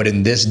 Absolutely. But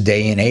in this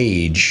day and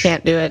age,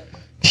 can't do it.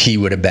 He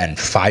would have been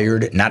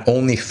fired, not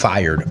only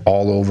fired,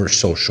 all over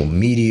social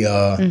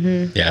media.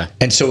 Mm-hmm. Yeah.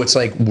 And so it's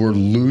like we're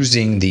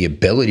losing the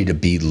ability to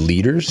be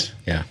leaders.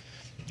 Yeah.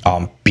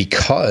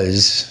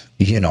 Because,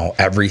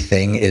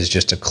 everything is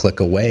just a click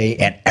away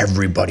and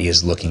everybody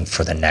is looking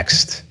for the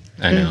next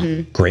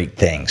great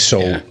thing.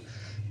 So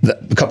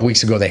a couple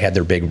weeks ago, they had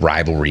their big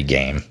rivalry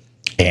game.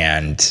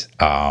 And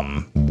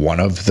one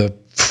of the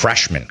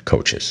freshman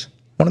coaches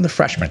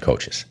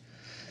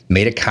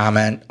made a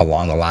comment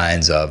along the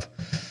lines of,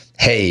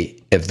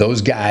 hey, if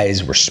those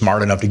guys were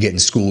smart enough to get in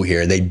school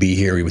here, they'd be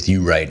here with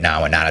you right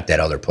now and not at that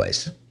other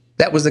place.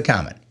 That was the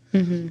comment.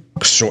 Mm-hmm.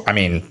 So,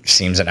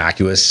 seems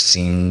innocuous,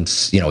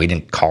 seems, he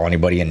didn't call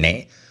anybody a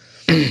name.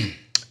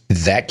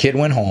 That kid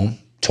went home,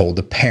 told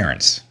the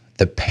parents.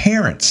 The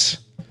parents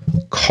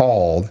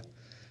called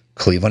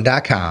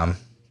Cleveland.com.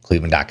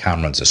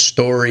 Cleveland.com runs a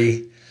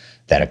story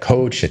that a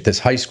coach at this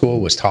high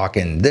school was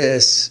talking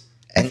this.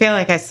 I feel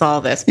like I saw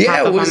this.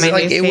 Yeah, it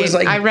was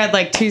like I read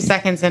like 2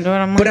 seconds into it.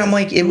 I'm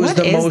like, it was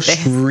the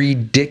most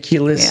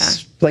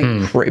ridiculous,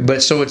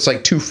 but so it's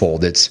like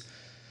twofold. It's,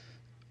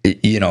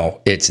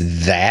 it's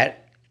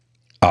that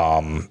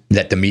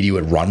the media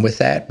would run with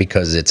that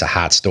because it's a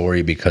hot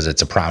story, because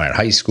it's a prominent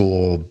high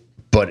school,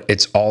 but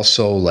it's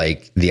also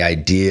like the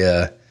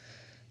idea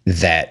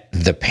that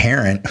the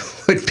parent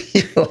would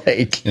be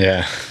like,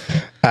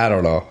 I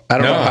don't know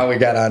how we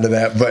got onto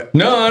that, but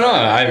no,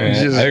 I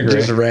agree.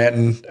 Just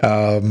ranting.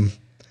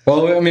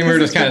 Well, we were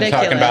just kind of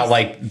talking about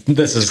like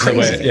this is the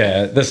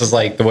way, this is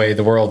like the way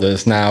the world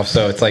is now.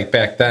 So it's like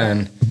back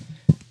then.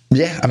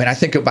 Yeah, I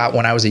think about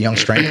when I was a young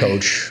strength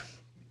coach.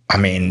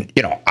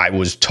 I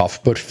was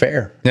tough but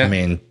fair.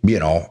 Yeah.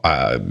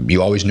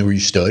 You always knew where you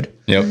stood.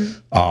 Yep.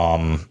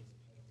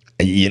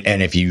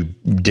 And if you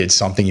did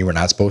something you were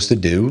not supposed to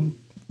do,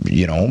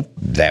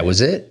 that was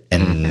it.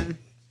 And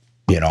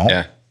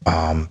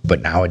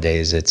but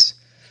nowadays it's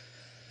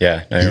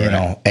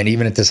and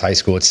even at this high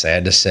school, it's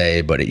sad to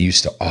say, but it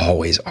used to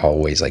always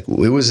like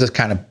it was the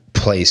kind of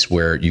place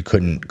where you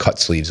couldn't cut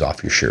sleeves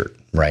off your shirt,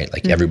 right?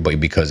 Like everybody,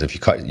 because if you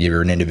cut,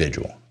 you're an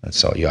individual, and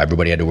so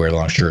everybody had to wear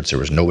long shirts. There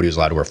was nobody was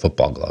allowed to wear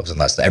football gloves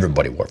unless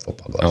everybody wore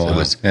football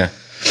gloves.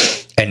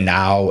 And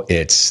now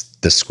it's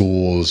the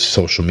school's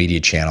social media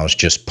channels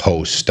just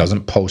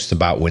doesn't post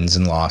about wins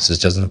and losses,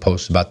 doesn't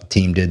post about the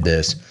team did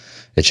this.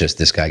 It's just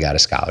this guy got a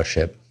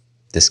scholarship.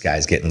 This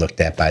guy's getting looked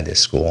at by this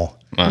school.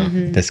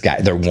 This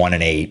guy, they're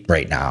 1-8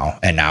 right now.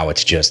 And now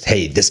it's just,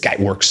 hey, this guy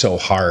worked so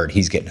hard,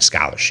 he's getting a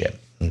scholarship.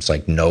 And it's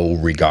like no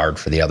regard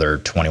for the other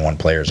 21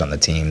 players on the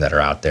team that are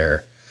out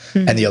there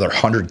and the other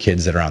 100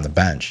 kids that are on the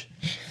bench.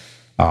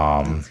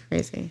 That's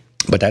crazy.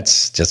 But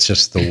that's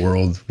just the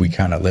world we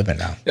kind of live in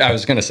now. I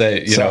was going to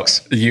say,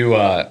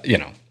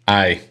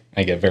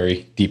 I get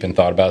very deep in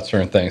thought about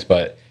certain things,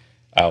 but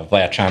I'll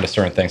latch on to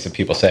certain things that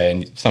people say.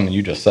 And something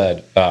you just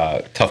said,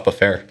 tough but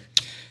fair.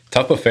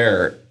 Tough but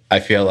fair, I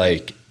feel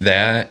like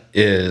That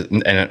is,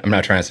 and I'm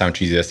not trying to sound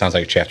cheesy. That sounds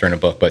like a chapter in a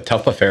book, but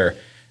Tough But Fair.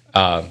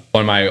 One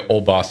of my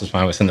old bosses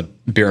when I was in the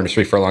beer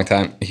industry for a long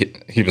time.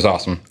 He was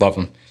awesome. Love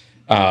him.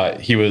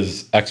 He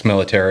was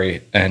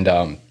ex-military,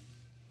 and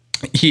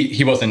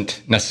he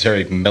wasn't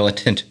necessarily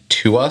militant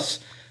to us,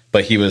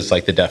 but he was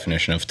like the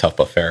definition of tough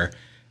but fair.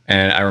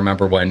 And I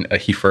remember when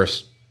he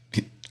first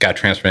got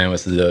transferred in,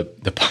 was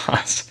the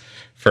boss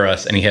for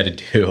us, and he had to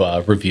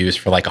do reviews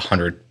for like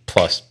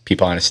 100+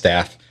 people on his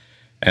staff.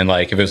 And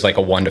like if it was like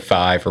a 1 to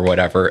 5 or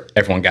whatever,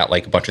 everyone got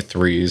like a bunch of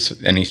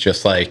 3s, and he's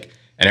just like,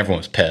 and everyone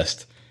was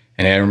pissed.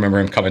 And I remember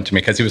him coming to me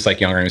because he was like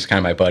younger and he was kind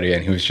of my buddy,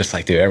 and he was just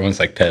like, dude, everyone's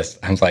like pissed.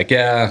 I was like,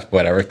 yeah,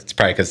 whatever. It's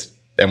probably because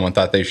everyone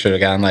thought they should have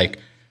gotten like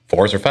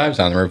 4s or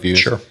 5s on the reviews.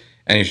 Sure.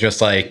 And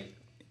he's like,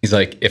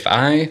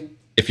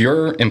 if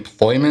your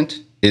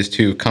employment is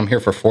to come here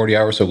for 40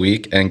 hours a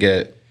week and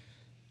get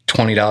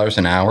 $20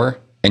 an hour,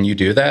 and you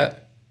do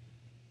that,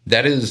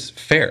 that is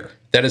fair.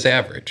 That is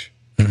average.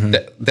 Mm-hmm.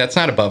 That's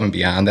not above and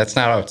beyond. That's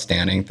not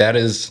outstanding. That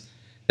is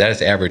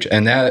average.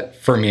 And that,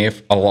 for me,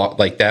 a lot,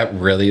 like that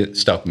really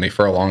stuck with me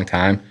for a long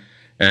time.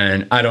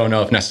 And I don't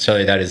know if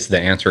necessarily that is the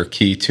answer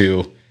key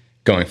to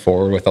going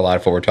forward with a lot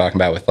of what we're talking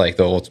about with like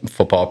the old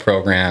football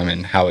program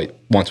and how it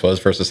once was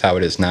versus how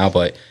it is now.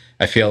 But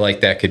I feel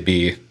like that could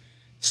be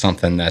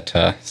something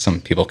that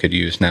some people could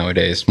use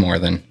nowadays more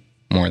than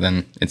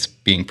it's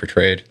being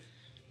portrayed.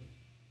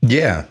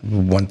 Yeah,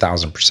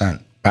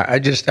 1,000%. I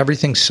just,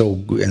 everything's so,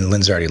 and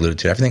Lynn's already alluded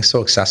to it, everything's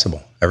so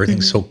accessible.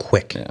 Everything's so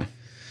quick.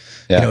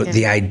 Yeah.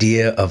 The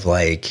idea of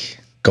like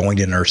going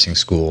to nursing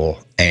school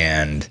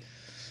and,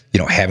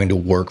 having to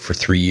work for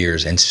 3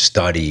 years and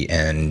study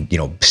and,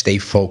 stay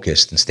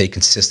focused and stay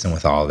consistent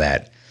with all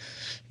that.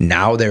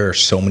 Now there are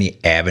so many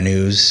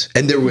avenues,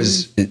 and there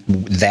was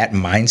that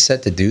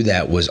mindset to do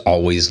that was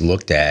always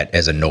looked at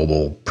as a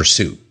noble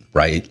pursuit,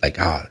 right? Like,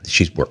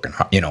 she's working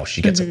hard,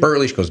 she gets up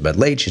early, she goes to bed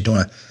late, she's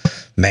doing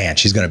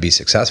she's going to be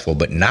successful.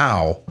 But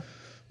now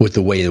with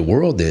the way the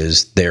world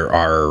is, there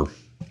are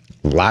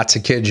lots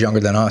of kids younger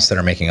than us that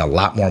are making a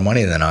lot more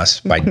money than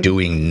us by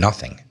doing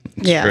nothing.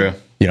 Yeah. True.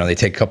 They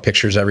take a couple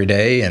pictures every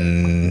day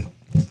and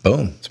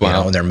boom,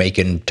 and they're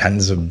making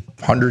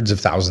hundreds of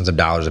thousands of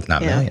dollars, if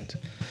not millions.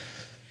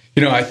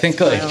 I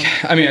think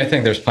I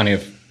think there's plenty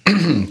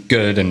of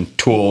good and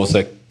tools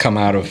that come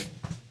out of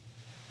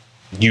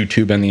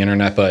YouTube and the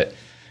internet, but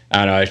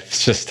I don't know,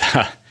 it's just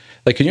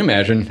like, can you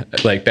imagine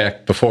like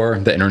back before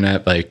the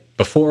internet, like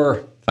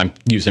before, I'm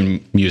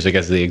using music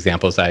as the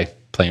examples, I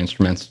play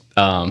instruments.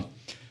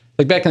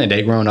 Like back in the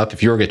day growing up,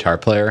 if you were a guitar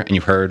player and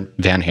you heard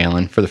Van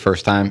Halen for the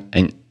first time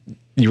and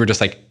you were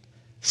just like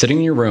sitting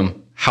in your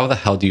room, how the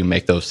hell do you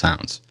make those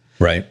sounds?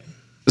 Right.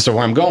 So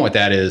where I'm going with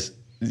that is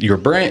your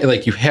brain,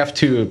 like you have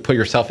to put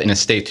yourself in a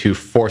state to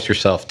force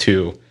yourself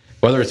to,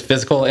 whether it's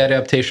physical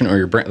adaptation or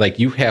your brain, like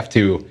you have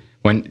to,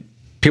 when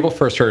people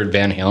first heard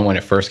Van Halen, when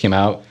it first came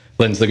out,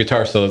 Lynn's the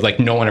guitar solo, like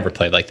no one ever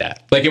played like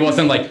that. Like it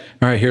wasn't like,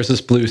 all right, here's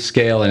this blues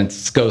scale and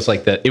it goes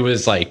like that. It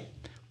was like,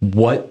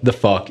 what the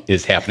fuck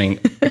is happening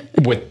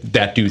with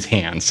that dude's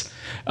hands?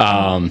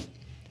 And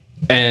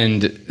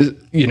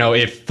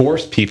it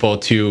forced people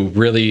to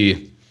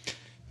really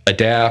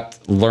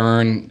adapt,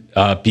 learn,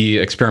 be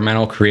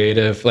experimental,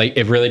 creative. Like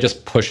it really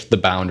just pushed the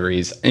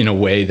boundaries in a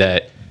way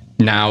that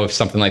now if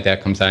something like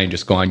that comes out, you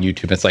just go on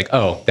YouTube, it's like,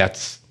 oh,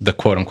 that's the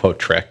quote unquote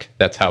trick.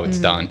 That's how it's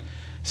done.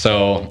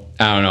 So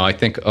I don't know. I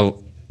think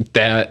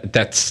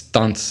that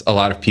stunts a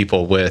lot of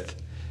people with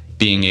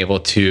being able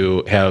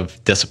to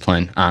have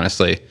discipline,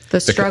 honestly. The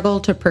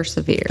struggle to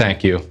persevere.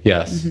 Thank you.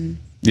 Yes. Mm-hmm.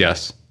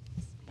 Yes.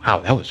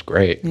 Wow, that was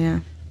great. Yeah.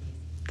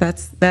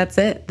 That's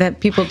it. That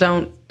people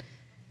don't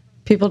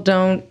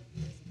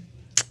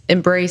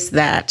embrace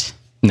that.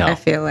 No. I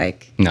feel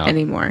like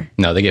anymore.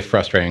 No, they get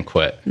frustrated and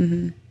quit.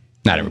 Mm-hmm.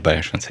 Not everybody,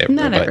 I shouldn't say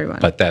everybody. Not everyone.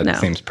 But that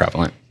seems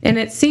prevalent. And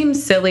it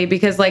seems silly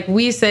because like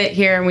we sit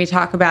here and we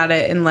talk about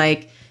it and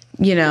like,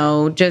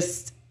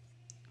 just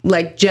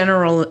like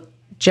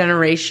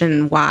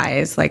generation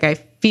wise, like I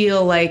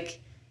feel like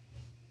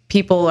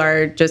people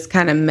are just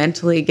kind of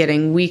mentally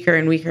getting weaker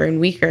and weaker and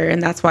weaker.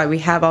 And that's why we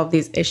have all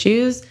these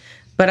issues.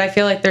 But I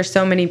feel like there's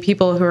so many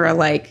people who are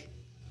like,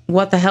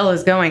 what the hell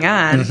is going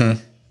on? Mm-hmm.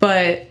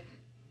 But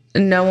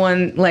no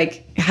one,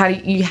 like, how do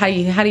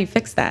you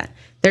fix that?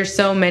 There's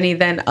so many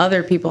then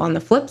other people on the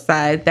flip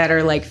side that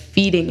are like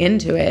feeding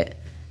into it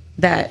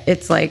that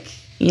it's like,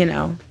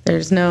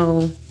 there's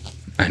no.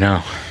 I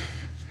know.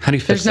 How do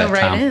you fix that, There's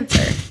no right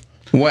answer.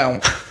 Well,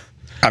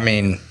 I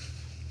mean,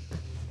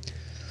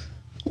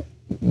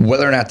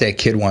 whether or not that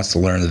kid wants to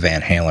learn the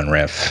Van Halen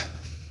riff,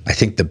 I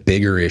think the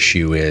bigger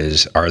issue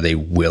is, are they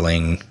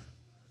willing,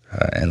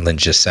 and Lynn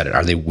just said it,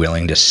 are they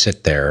willing to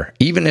sit there,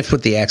 even if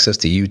with the access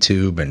to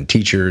YouTube and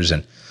teachers,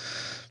 and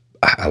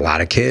a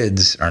lot of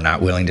kids are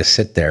not willing to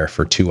sit there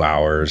for 2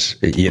 hours.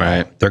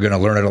 They're going to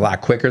learn it a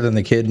lot quicker than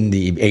the kid in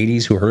the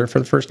 80s who heard it for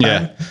the first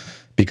time. Yeah.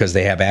 Because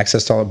they have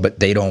access to all it, but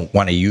they don't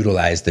want to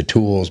utilize the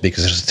tools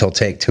because it'll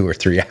take 2 or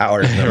 3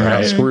 hours. And they're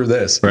like, screw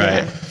this.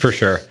 Right. Yeah. For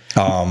sure.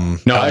 I'll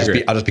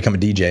just become a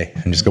DJ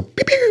and just go,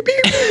 pew, pew,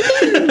 pew.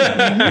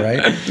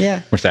 right?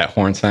 Yeah. Where's that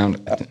horn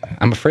sound?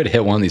 I'm afraid to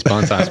hit one of these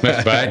buns on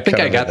Smith, but I think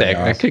I got that.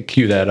 I could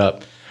cue that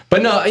up.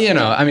 But no,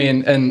 I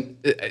mean, and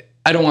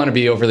I don't want to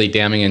be overly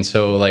damning and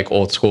so like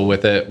old school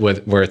with it,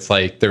 where it's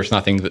like there's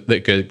nothing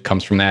that good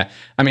comes from that.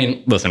 I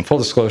mean, listen, full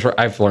disclosure,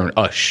 I've learned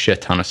a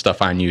shit ton of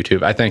stuff on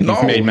YouTube. I think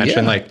you've made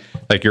mention like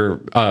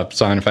your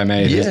son, if I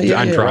may,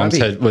 on drums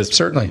was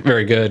certainly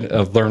very good.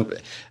 I've learned.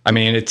 I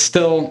mean, it's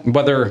still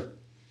whether.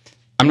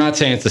 I'm not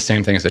saying it's the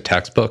same thing as a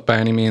textbook by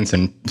any means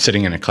and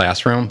sitting in a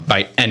classroom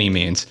by any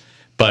means,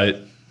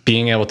 but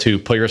being able to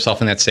put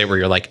yourself in that state where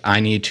you're like,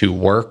 I need to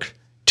work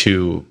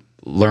to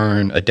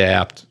learn,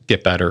 adapt,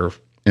 get better,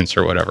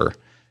 insert whatever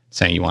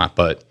saying you want.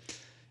 But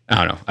I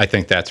don't know. I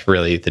think that's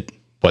really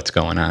what's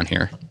going on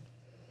here.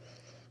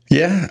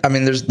 Yeah. I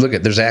mean,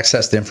 there's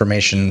access to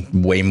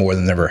information way more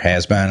than there ever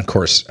has been. Of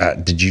course, I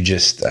don't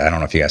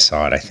know if you guys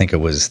saw it. I think it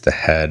was the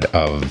head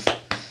of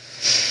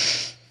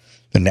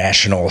the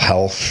National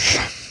Health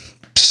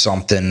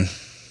some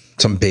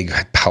big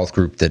health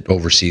group that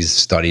oversees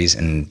studies,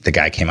 and the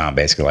guy came out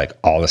basically like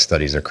all the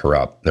studies are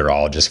corrupt. They're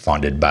all just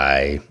funded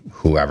by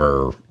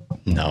whoever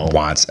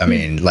wants. I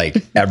mean, like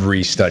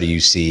every study you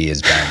see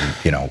has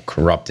been,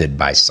 corrupted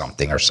by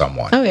something or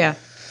someone. Oh yeah.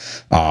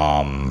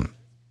 And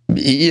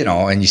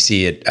you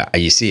see it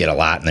a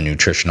lot in the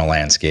nutritional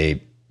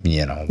landscape,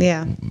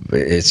 Yeah.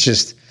 It's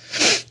just,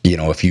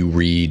 if you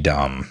read,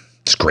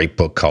 this great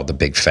book called The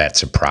Big Fat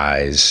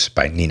Surprise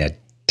by Nina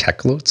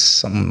Teklutz,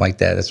 something like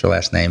that. That's her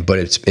last name.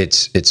 But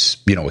it's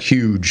a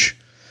huge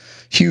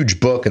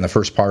book, and the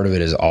first part of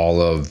it is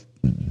all of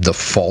the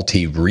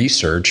faulty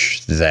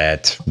research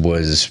that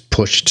was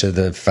pushed to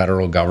the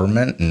federal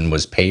government and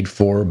was paid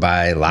for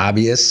by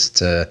lobbyists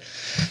to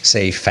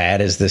say fat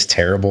is this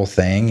terrible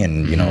thing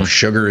and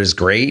sugar is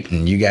great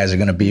and you guys are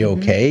going to be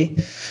okay.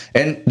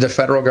 And the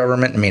federal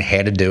government,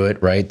 had to do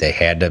it, right? They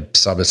had to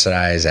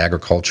subsidize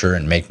agriculture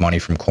and make money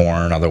from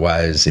corn,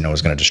 otherwise it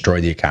was going to destroy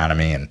the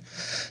economy. And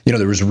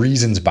there was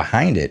reasons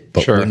behind it,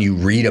 but when you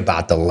read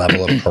about the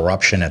level of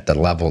corruption at the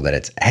level that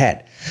it's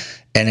at,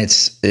 and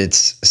it's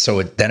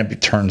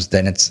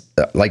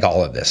like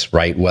all of this,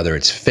 right? Whether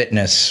it's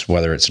fitness,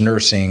 whether it's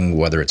nursing,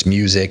 whether it's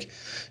music,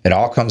 it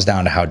all comes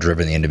down to how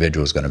driven the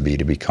individual is going to be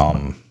to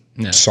become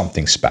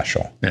something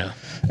special. Yeah.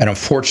 And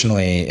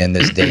unfortunately, in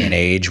this day and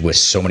age, with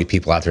so many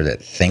people out there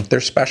that think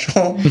they're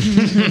special,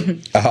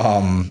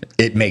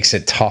 it makes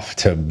it tough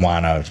to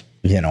want to,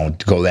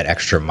 go that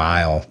extra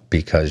mile,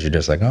 because you're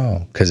just like,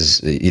 the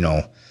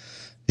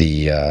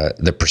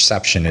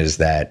perception is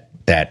that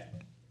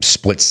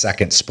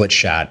split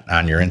shot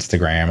on your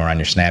Instagram or on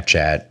your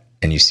Snapchat,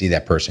 and you see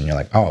that person, you're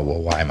like, oh,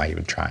 well, why am I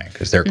even trying?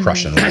 Because they're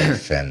crushing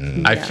life.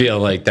 And I feel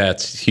like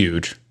that's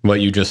huge,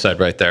 what you just said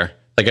right there.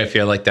 Like, I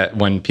feel like that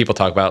when people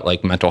talk about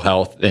like mental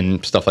health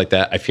and stuff like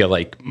that, I feel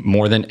like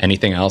more than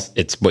anything else,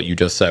 it's what you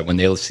just said. When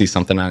they see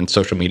something on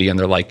social media and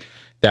they're like,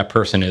 that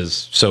person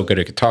is so good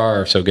at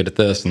guitar, so good at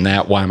this and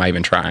that, why am I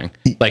even trying?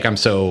 Like, I'm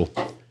so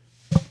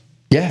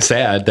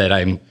sad that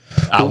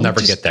I'll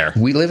never get there.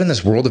 We live in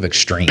this world of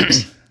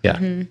extremes.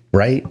 Yeah.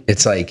 Right?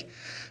 It's like,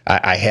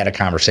 I had a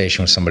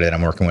conversation with somebody that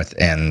I'm working with,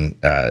 and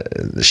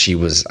she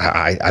was,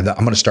 I'm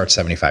going to start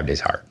 75 Days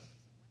Hard.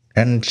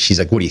 And she's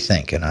like, what do you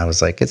think? And I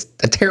was like, it's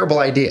a terrible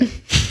idea.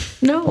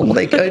 No.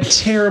 Like, a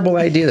terrible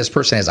idea. This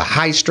person has a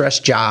high stress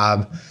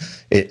job.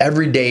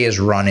 Every day is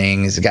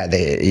running.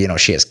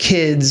 She has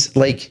kids.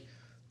 Like,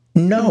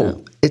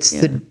 no. It's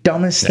the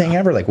dumbest thing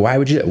ever. Like, why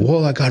would you?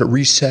 Well, I got to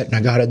reset and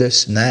I got to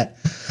this and that.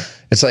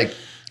 It's like,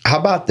 how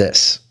about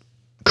this?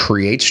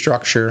 Create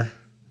structure,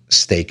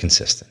 stay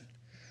consistent.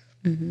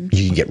 Mm-hmm.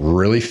 You can get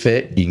really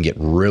fit. You can get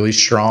really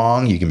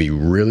strong. You can be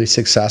really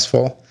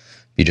successful.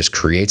 You just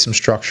create some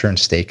structure and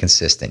stay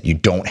consistent. You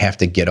don't have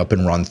to get up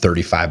and run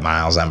 35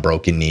 miles on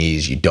broken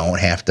knees. You don't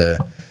have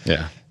to.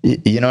 Yeah.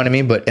 You know what I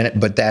mean? But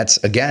that's,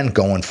 again,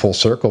 going full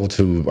circle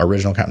to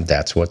original content.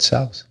 That's what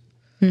sells.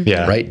 Mm-hmm.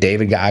 Yeah. Right?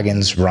 David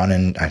Goggins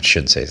running, I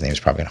shouldn't say his name, he's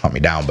probably going to hunt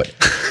me down, but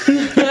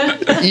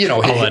him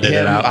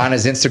on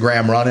his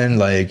Instagram running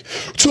like,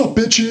 what's up,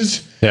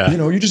 bitches? Yeah.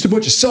 You're just a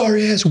bunch of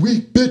sorry ass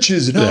weak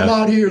bitches and I'm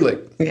out here like,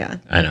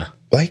 I know.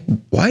 Like,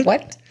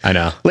 what? I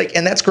know. Like,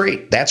 and that's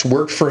great. That's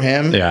worked for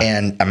him. Yeah.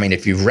 And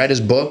if you've read his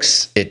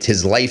books,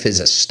 his life is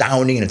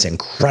astounding and it's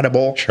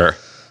incredible. Sure.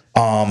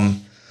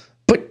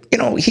 But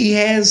he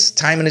has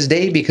time in his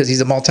day because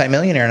he's a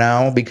multimillionaire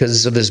now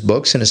because of his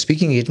books and his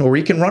speaking engagement where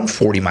he can run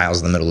 40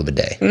 miles in the middle of a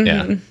day.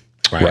 Mm-hmm.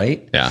 Yeah.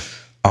 Right? Yeah.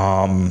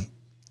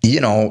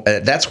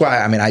 That's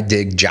why, I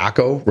dig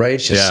Jocko, right?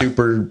 It's just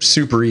super,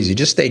 super easy.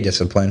 Just stay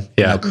disciplined.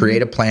 Yeah.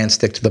 Create a plan,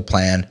 stick to the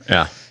plan.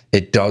 Yeah.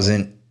 It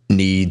doesn't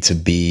need to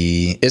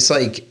be, it's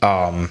like,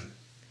 I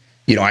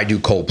do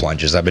cold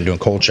plunges. I've been doing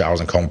cold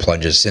showers and cold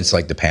plunges since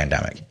like the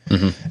pandemic.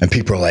 Mm-hmm. And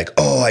people are like,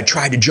 oh, I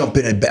tried to jump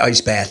in an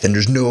ice bath and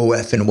there's no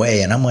effing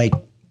way. And I'm like,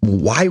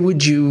 why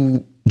would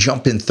you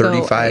jump in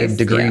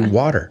 35-degree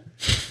water?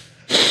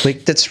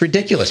 Like, that's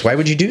ridiculous. Why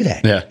would you do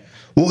that? Yeah.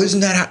 Well,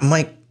 isn't that hot? I'm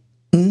like,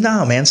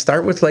 no, man,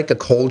 start with like a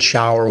cold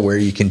shower where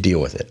you can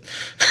deal with it.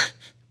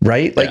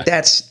 Right? Like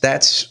that's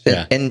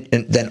and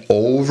then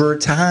over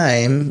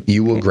time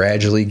you will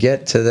gradually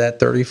get to that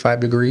 35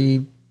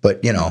 degree, but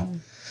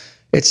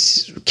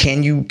it's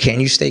can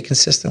you stay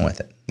consistent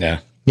with it? Yeah.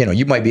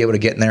 You might be able to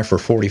get in there for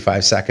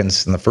 45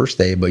 seconds in the first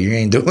day, but you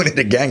ain't doing it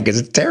again because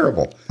it's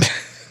terrible.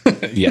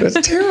 Yeah.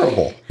 It's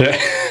terrible.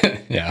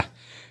 Yeah.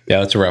 Yeah,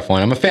 that's a rough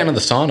one. I'm a fan of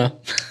the sauna.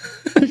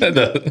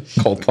 The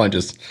cold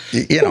plunges.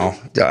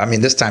 I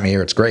mean, this time of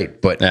year it's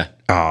great, but no,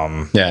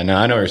 I know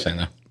what you're saying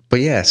though. But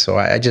yeah, so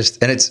I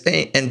just,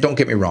 and don't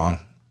get me wrong.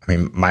 I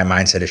mean, my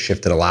mindset has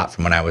shifted a lot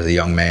from when I was a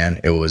young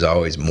man. It was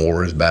always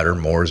more is better,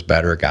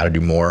 got to do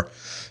more.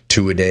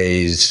 2 a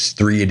days,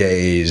 3 a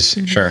days.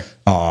 Sure.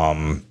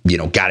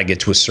 Got to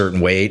get to a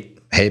certain weight.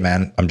 Hey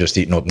man, I'm just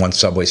eating one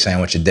Subway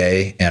sandwich a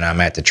day and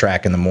I'm at the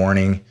track in the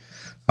morning,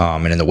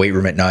 and in the weight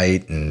room at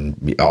night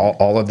and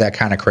all of that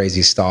kind of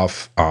crazy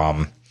stuff.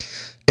 And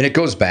it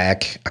goes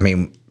back. I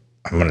mean,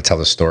 I'm going to tell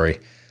the story.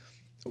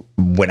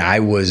 When I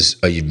was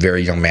a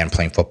very young man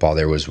playing football,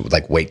 there was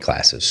like weight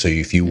classes. So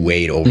if you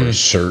weighed over a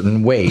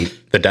certain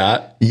weight, the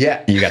dot,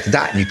 yeah, you got the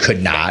dot, and you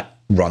could not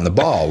run the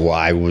ball. Well,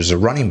 I was a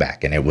running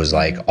back, and it was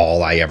like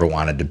all I ever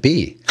wanted to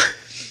be.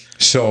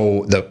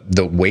 So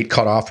the weight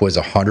cutoff was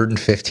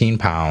 115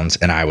 pounds,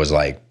 and I was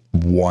like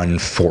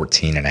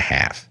 114 and a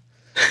half.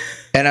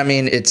 And I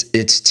mean,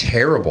 it's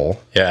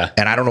terrible. Yeah.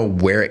 And I don't know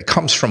where it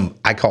comes from.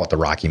 I call it the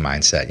Rocky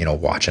mindset,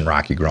 watching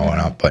Rocky growing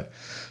up, but.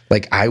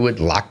 Like I would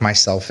lock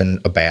myself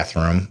in a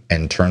bathroom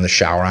and turn the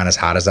shower on as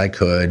hot as I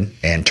could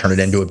and turn it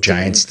into a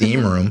giant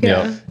steam room.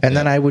 Yeah. And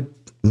then I would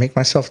make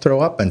myself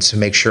throw up and to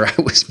make sure I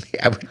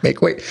would make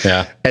weight.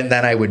 Yeah. And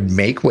then I would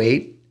make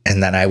weight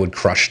and then I would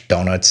crush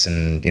donuts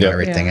and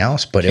everything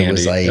else. But Candy, it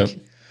was like,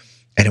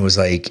 and it was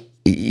like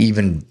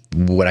even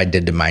what I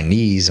did to my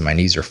knees, and my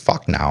knees are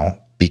fucked now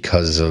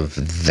because of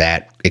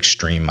that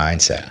extreme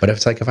mindset. But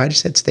it's like if I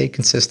just had stayed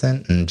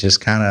consistent and just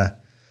kind of.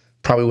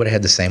 Probably would have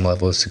had the same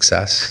level of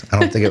success. I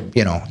don't think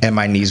it, and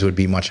my knees would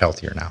be much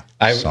healthier now.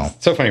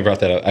 So funny you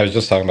brought that up. I was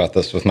just talking about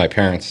this with my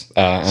parents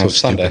on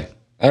Sunday.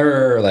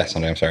 Or last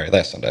Sunday, I'm sorry,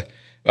 last Sunday.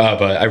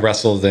 But I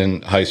wrestled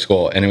in high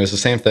school, and it was the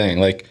same thing.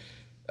 Like,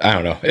 I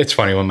don't know. It's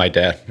funny when my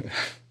dad,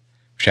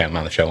 wish I had him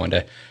on the show one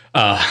day.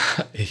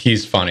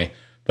 He's funny.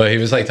 But he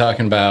was like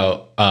talking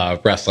about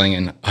wrestling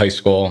in high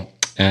school,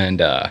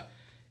 and at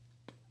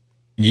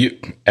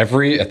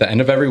the end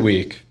of every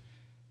week,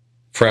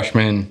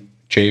 freshman,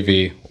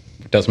 JV,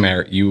 doesn't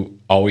matter. You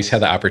always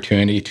had the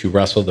opportunity to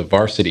wrestle the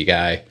varsity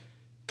guy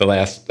the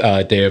last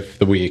day of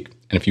the week.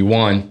 And if you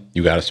won,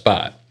 you got a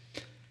spot.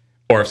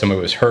 Or if somebody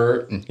was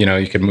hurt,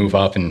 you could move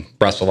up and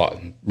wrestle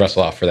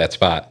off for that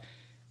spot.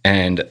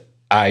 And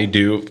I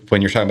do,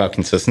 when you're talking about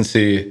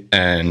consistency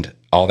and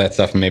all that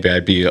stuff, and maybe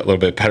I'd be a little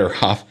bit better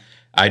off,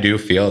 I do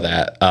feel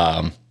that.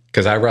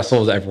 Because I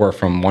wrestled everywhere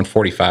from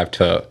 145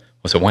 to,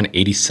 was it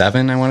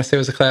 187, I want to say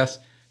was the class?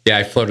 Yeah,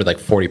 I floated like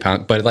 40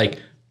 pounds. But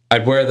like,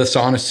 I'd wear the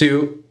sauna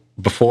suit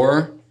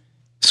before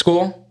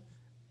school.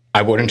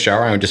 I wouldn't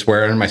shower. I would just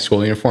wear it in my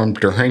school uniform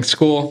during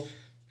school,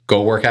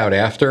 go work out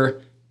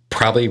after,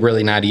 probably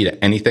really not eat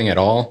anything at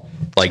all,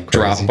 like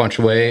drop a bunch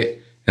of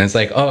weight. And it's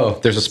like, oh,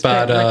 there's a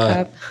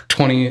spot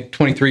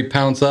 23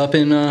 pounds up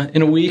in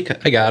a week.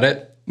 I got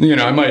it.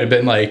 I might have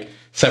been like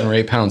 7 or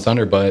 8 pounds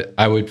under, but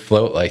I would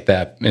float like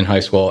that in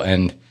high school.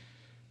 And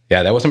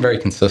yeah, that wasn't very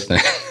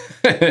consistent.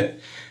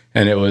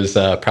 And it was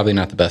probably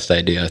not the best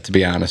idea, to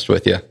be honest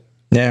with you.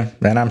 Yeah,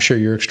 and I'm sure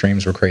your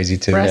extremes were crazy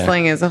too.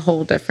 Wrestling is a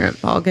whole different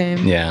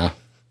ballgame. Yeah,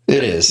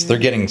 it is. They're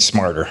getting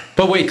smarter.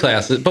 But weight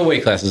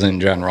classes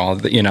in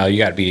general, you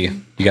got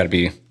to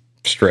be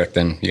strict,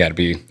 and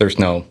there's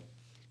no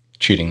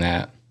cheating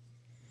that.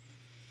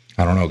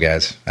 I don't know,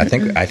 guys. I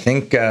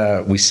think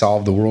we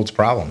solved the world's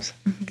problems.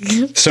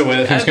 So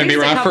it's going to be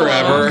around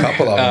forever. A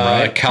couple of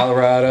them, right?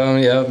 Colorado,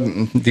 yeah.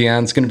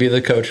 Deion's going to be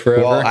the coach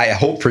forever. Well, I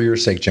hope for your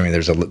sake, Jimmy,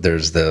 there's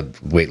the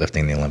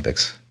weightlifting in the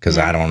Olympics, because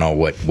I don't know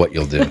what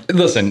you'll do.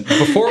 Listen,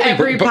 before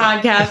every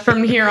podcast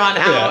from here on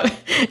out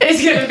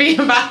is going to be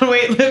about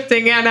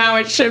weightlifting and how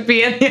it should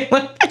be in the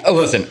Olympics.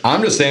 Listen,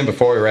 I'm just saying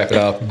before we wrap it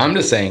up, I'm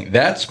just saying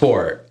that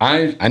sport.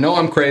 I know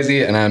I'm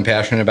crazy and I'm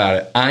passionate about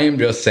it. I am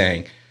just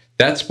saying.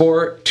 That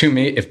sport, to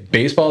me, if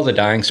baseball is a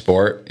dying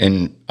sport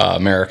in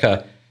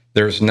America,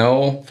 there's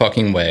no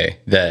fucking way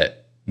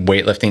that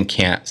weightlifting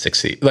can't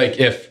succeed. Like,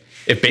 if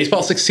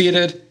baseball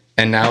succeeded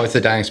and now it's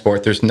a dying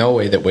sport, there's no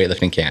way that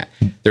weightlifting can't.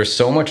 There's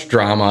so much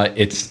drama.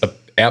 It's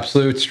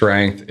absolute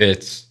strength.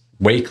 It's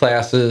weight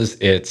classes.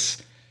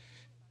 It's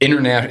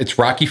international. It's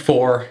Rocky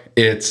IV.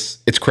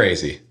 It's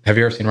crazy. Have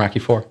you ever seen Rocky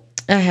IV?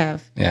 I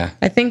have. Yeah.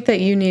 I think that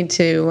you need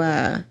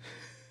to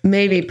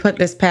maybe put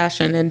this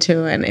passion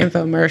into an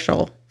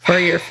infomercial for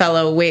your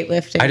fellow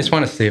weightlifting. I just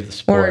want to save the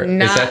sport.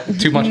 Is that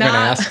too much of an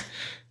ask?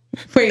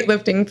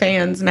 Weightlifting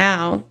fans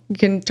now. You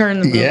can turn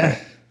them over.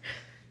 Yeah.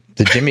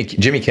 The Jimmy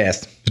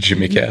cast. The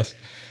Jimmy cast.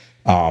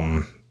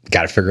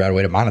 Got to figure out a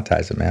way to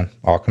monetize it, man.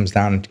 All comes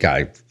down. Got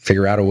to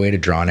figure out a way to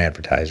draw in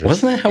advertisers.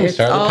 Wasn't that how we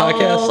started the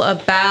podcast? All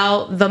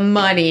about the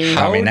money.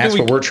 I mean, that's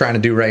what we're trying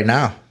to do right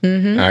now.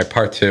 Mm-hmm. All right,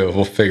 part 2.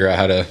 We'll figure out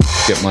how to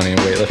get money in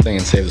weightlifting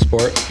and save the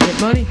sport. Get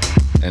money.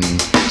 And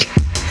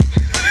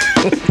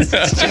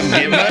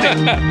Get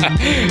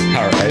money.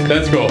 all right,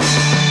 that's cool.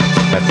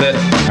 That's it.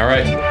 All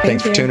right.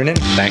 Thanks for tuning in.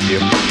 Thank you.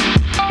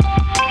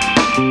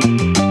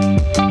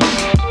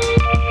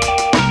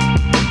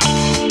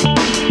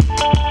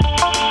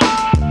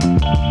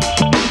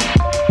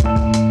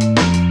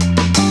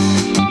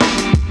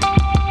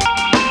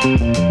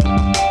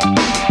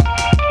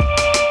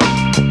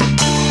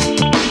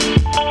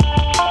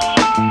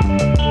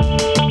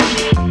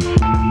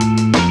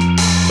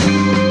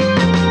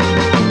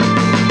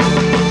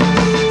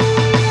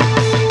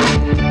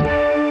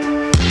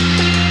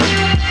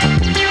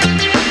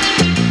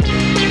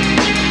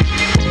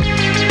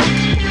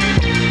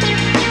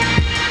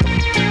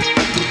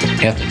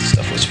 Athlete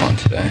stuff was fun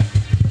today.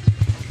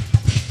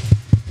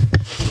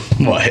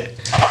 What?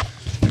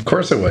 Of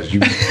course it was. You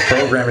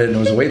programmed it and it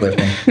was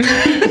weightlifting.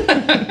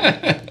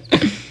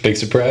 Big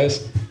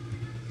surprise?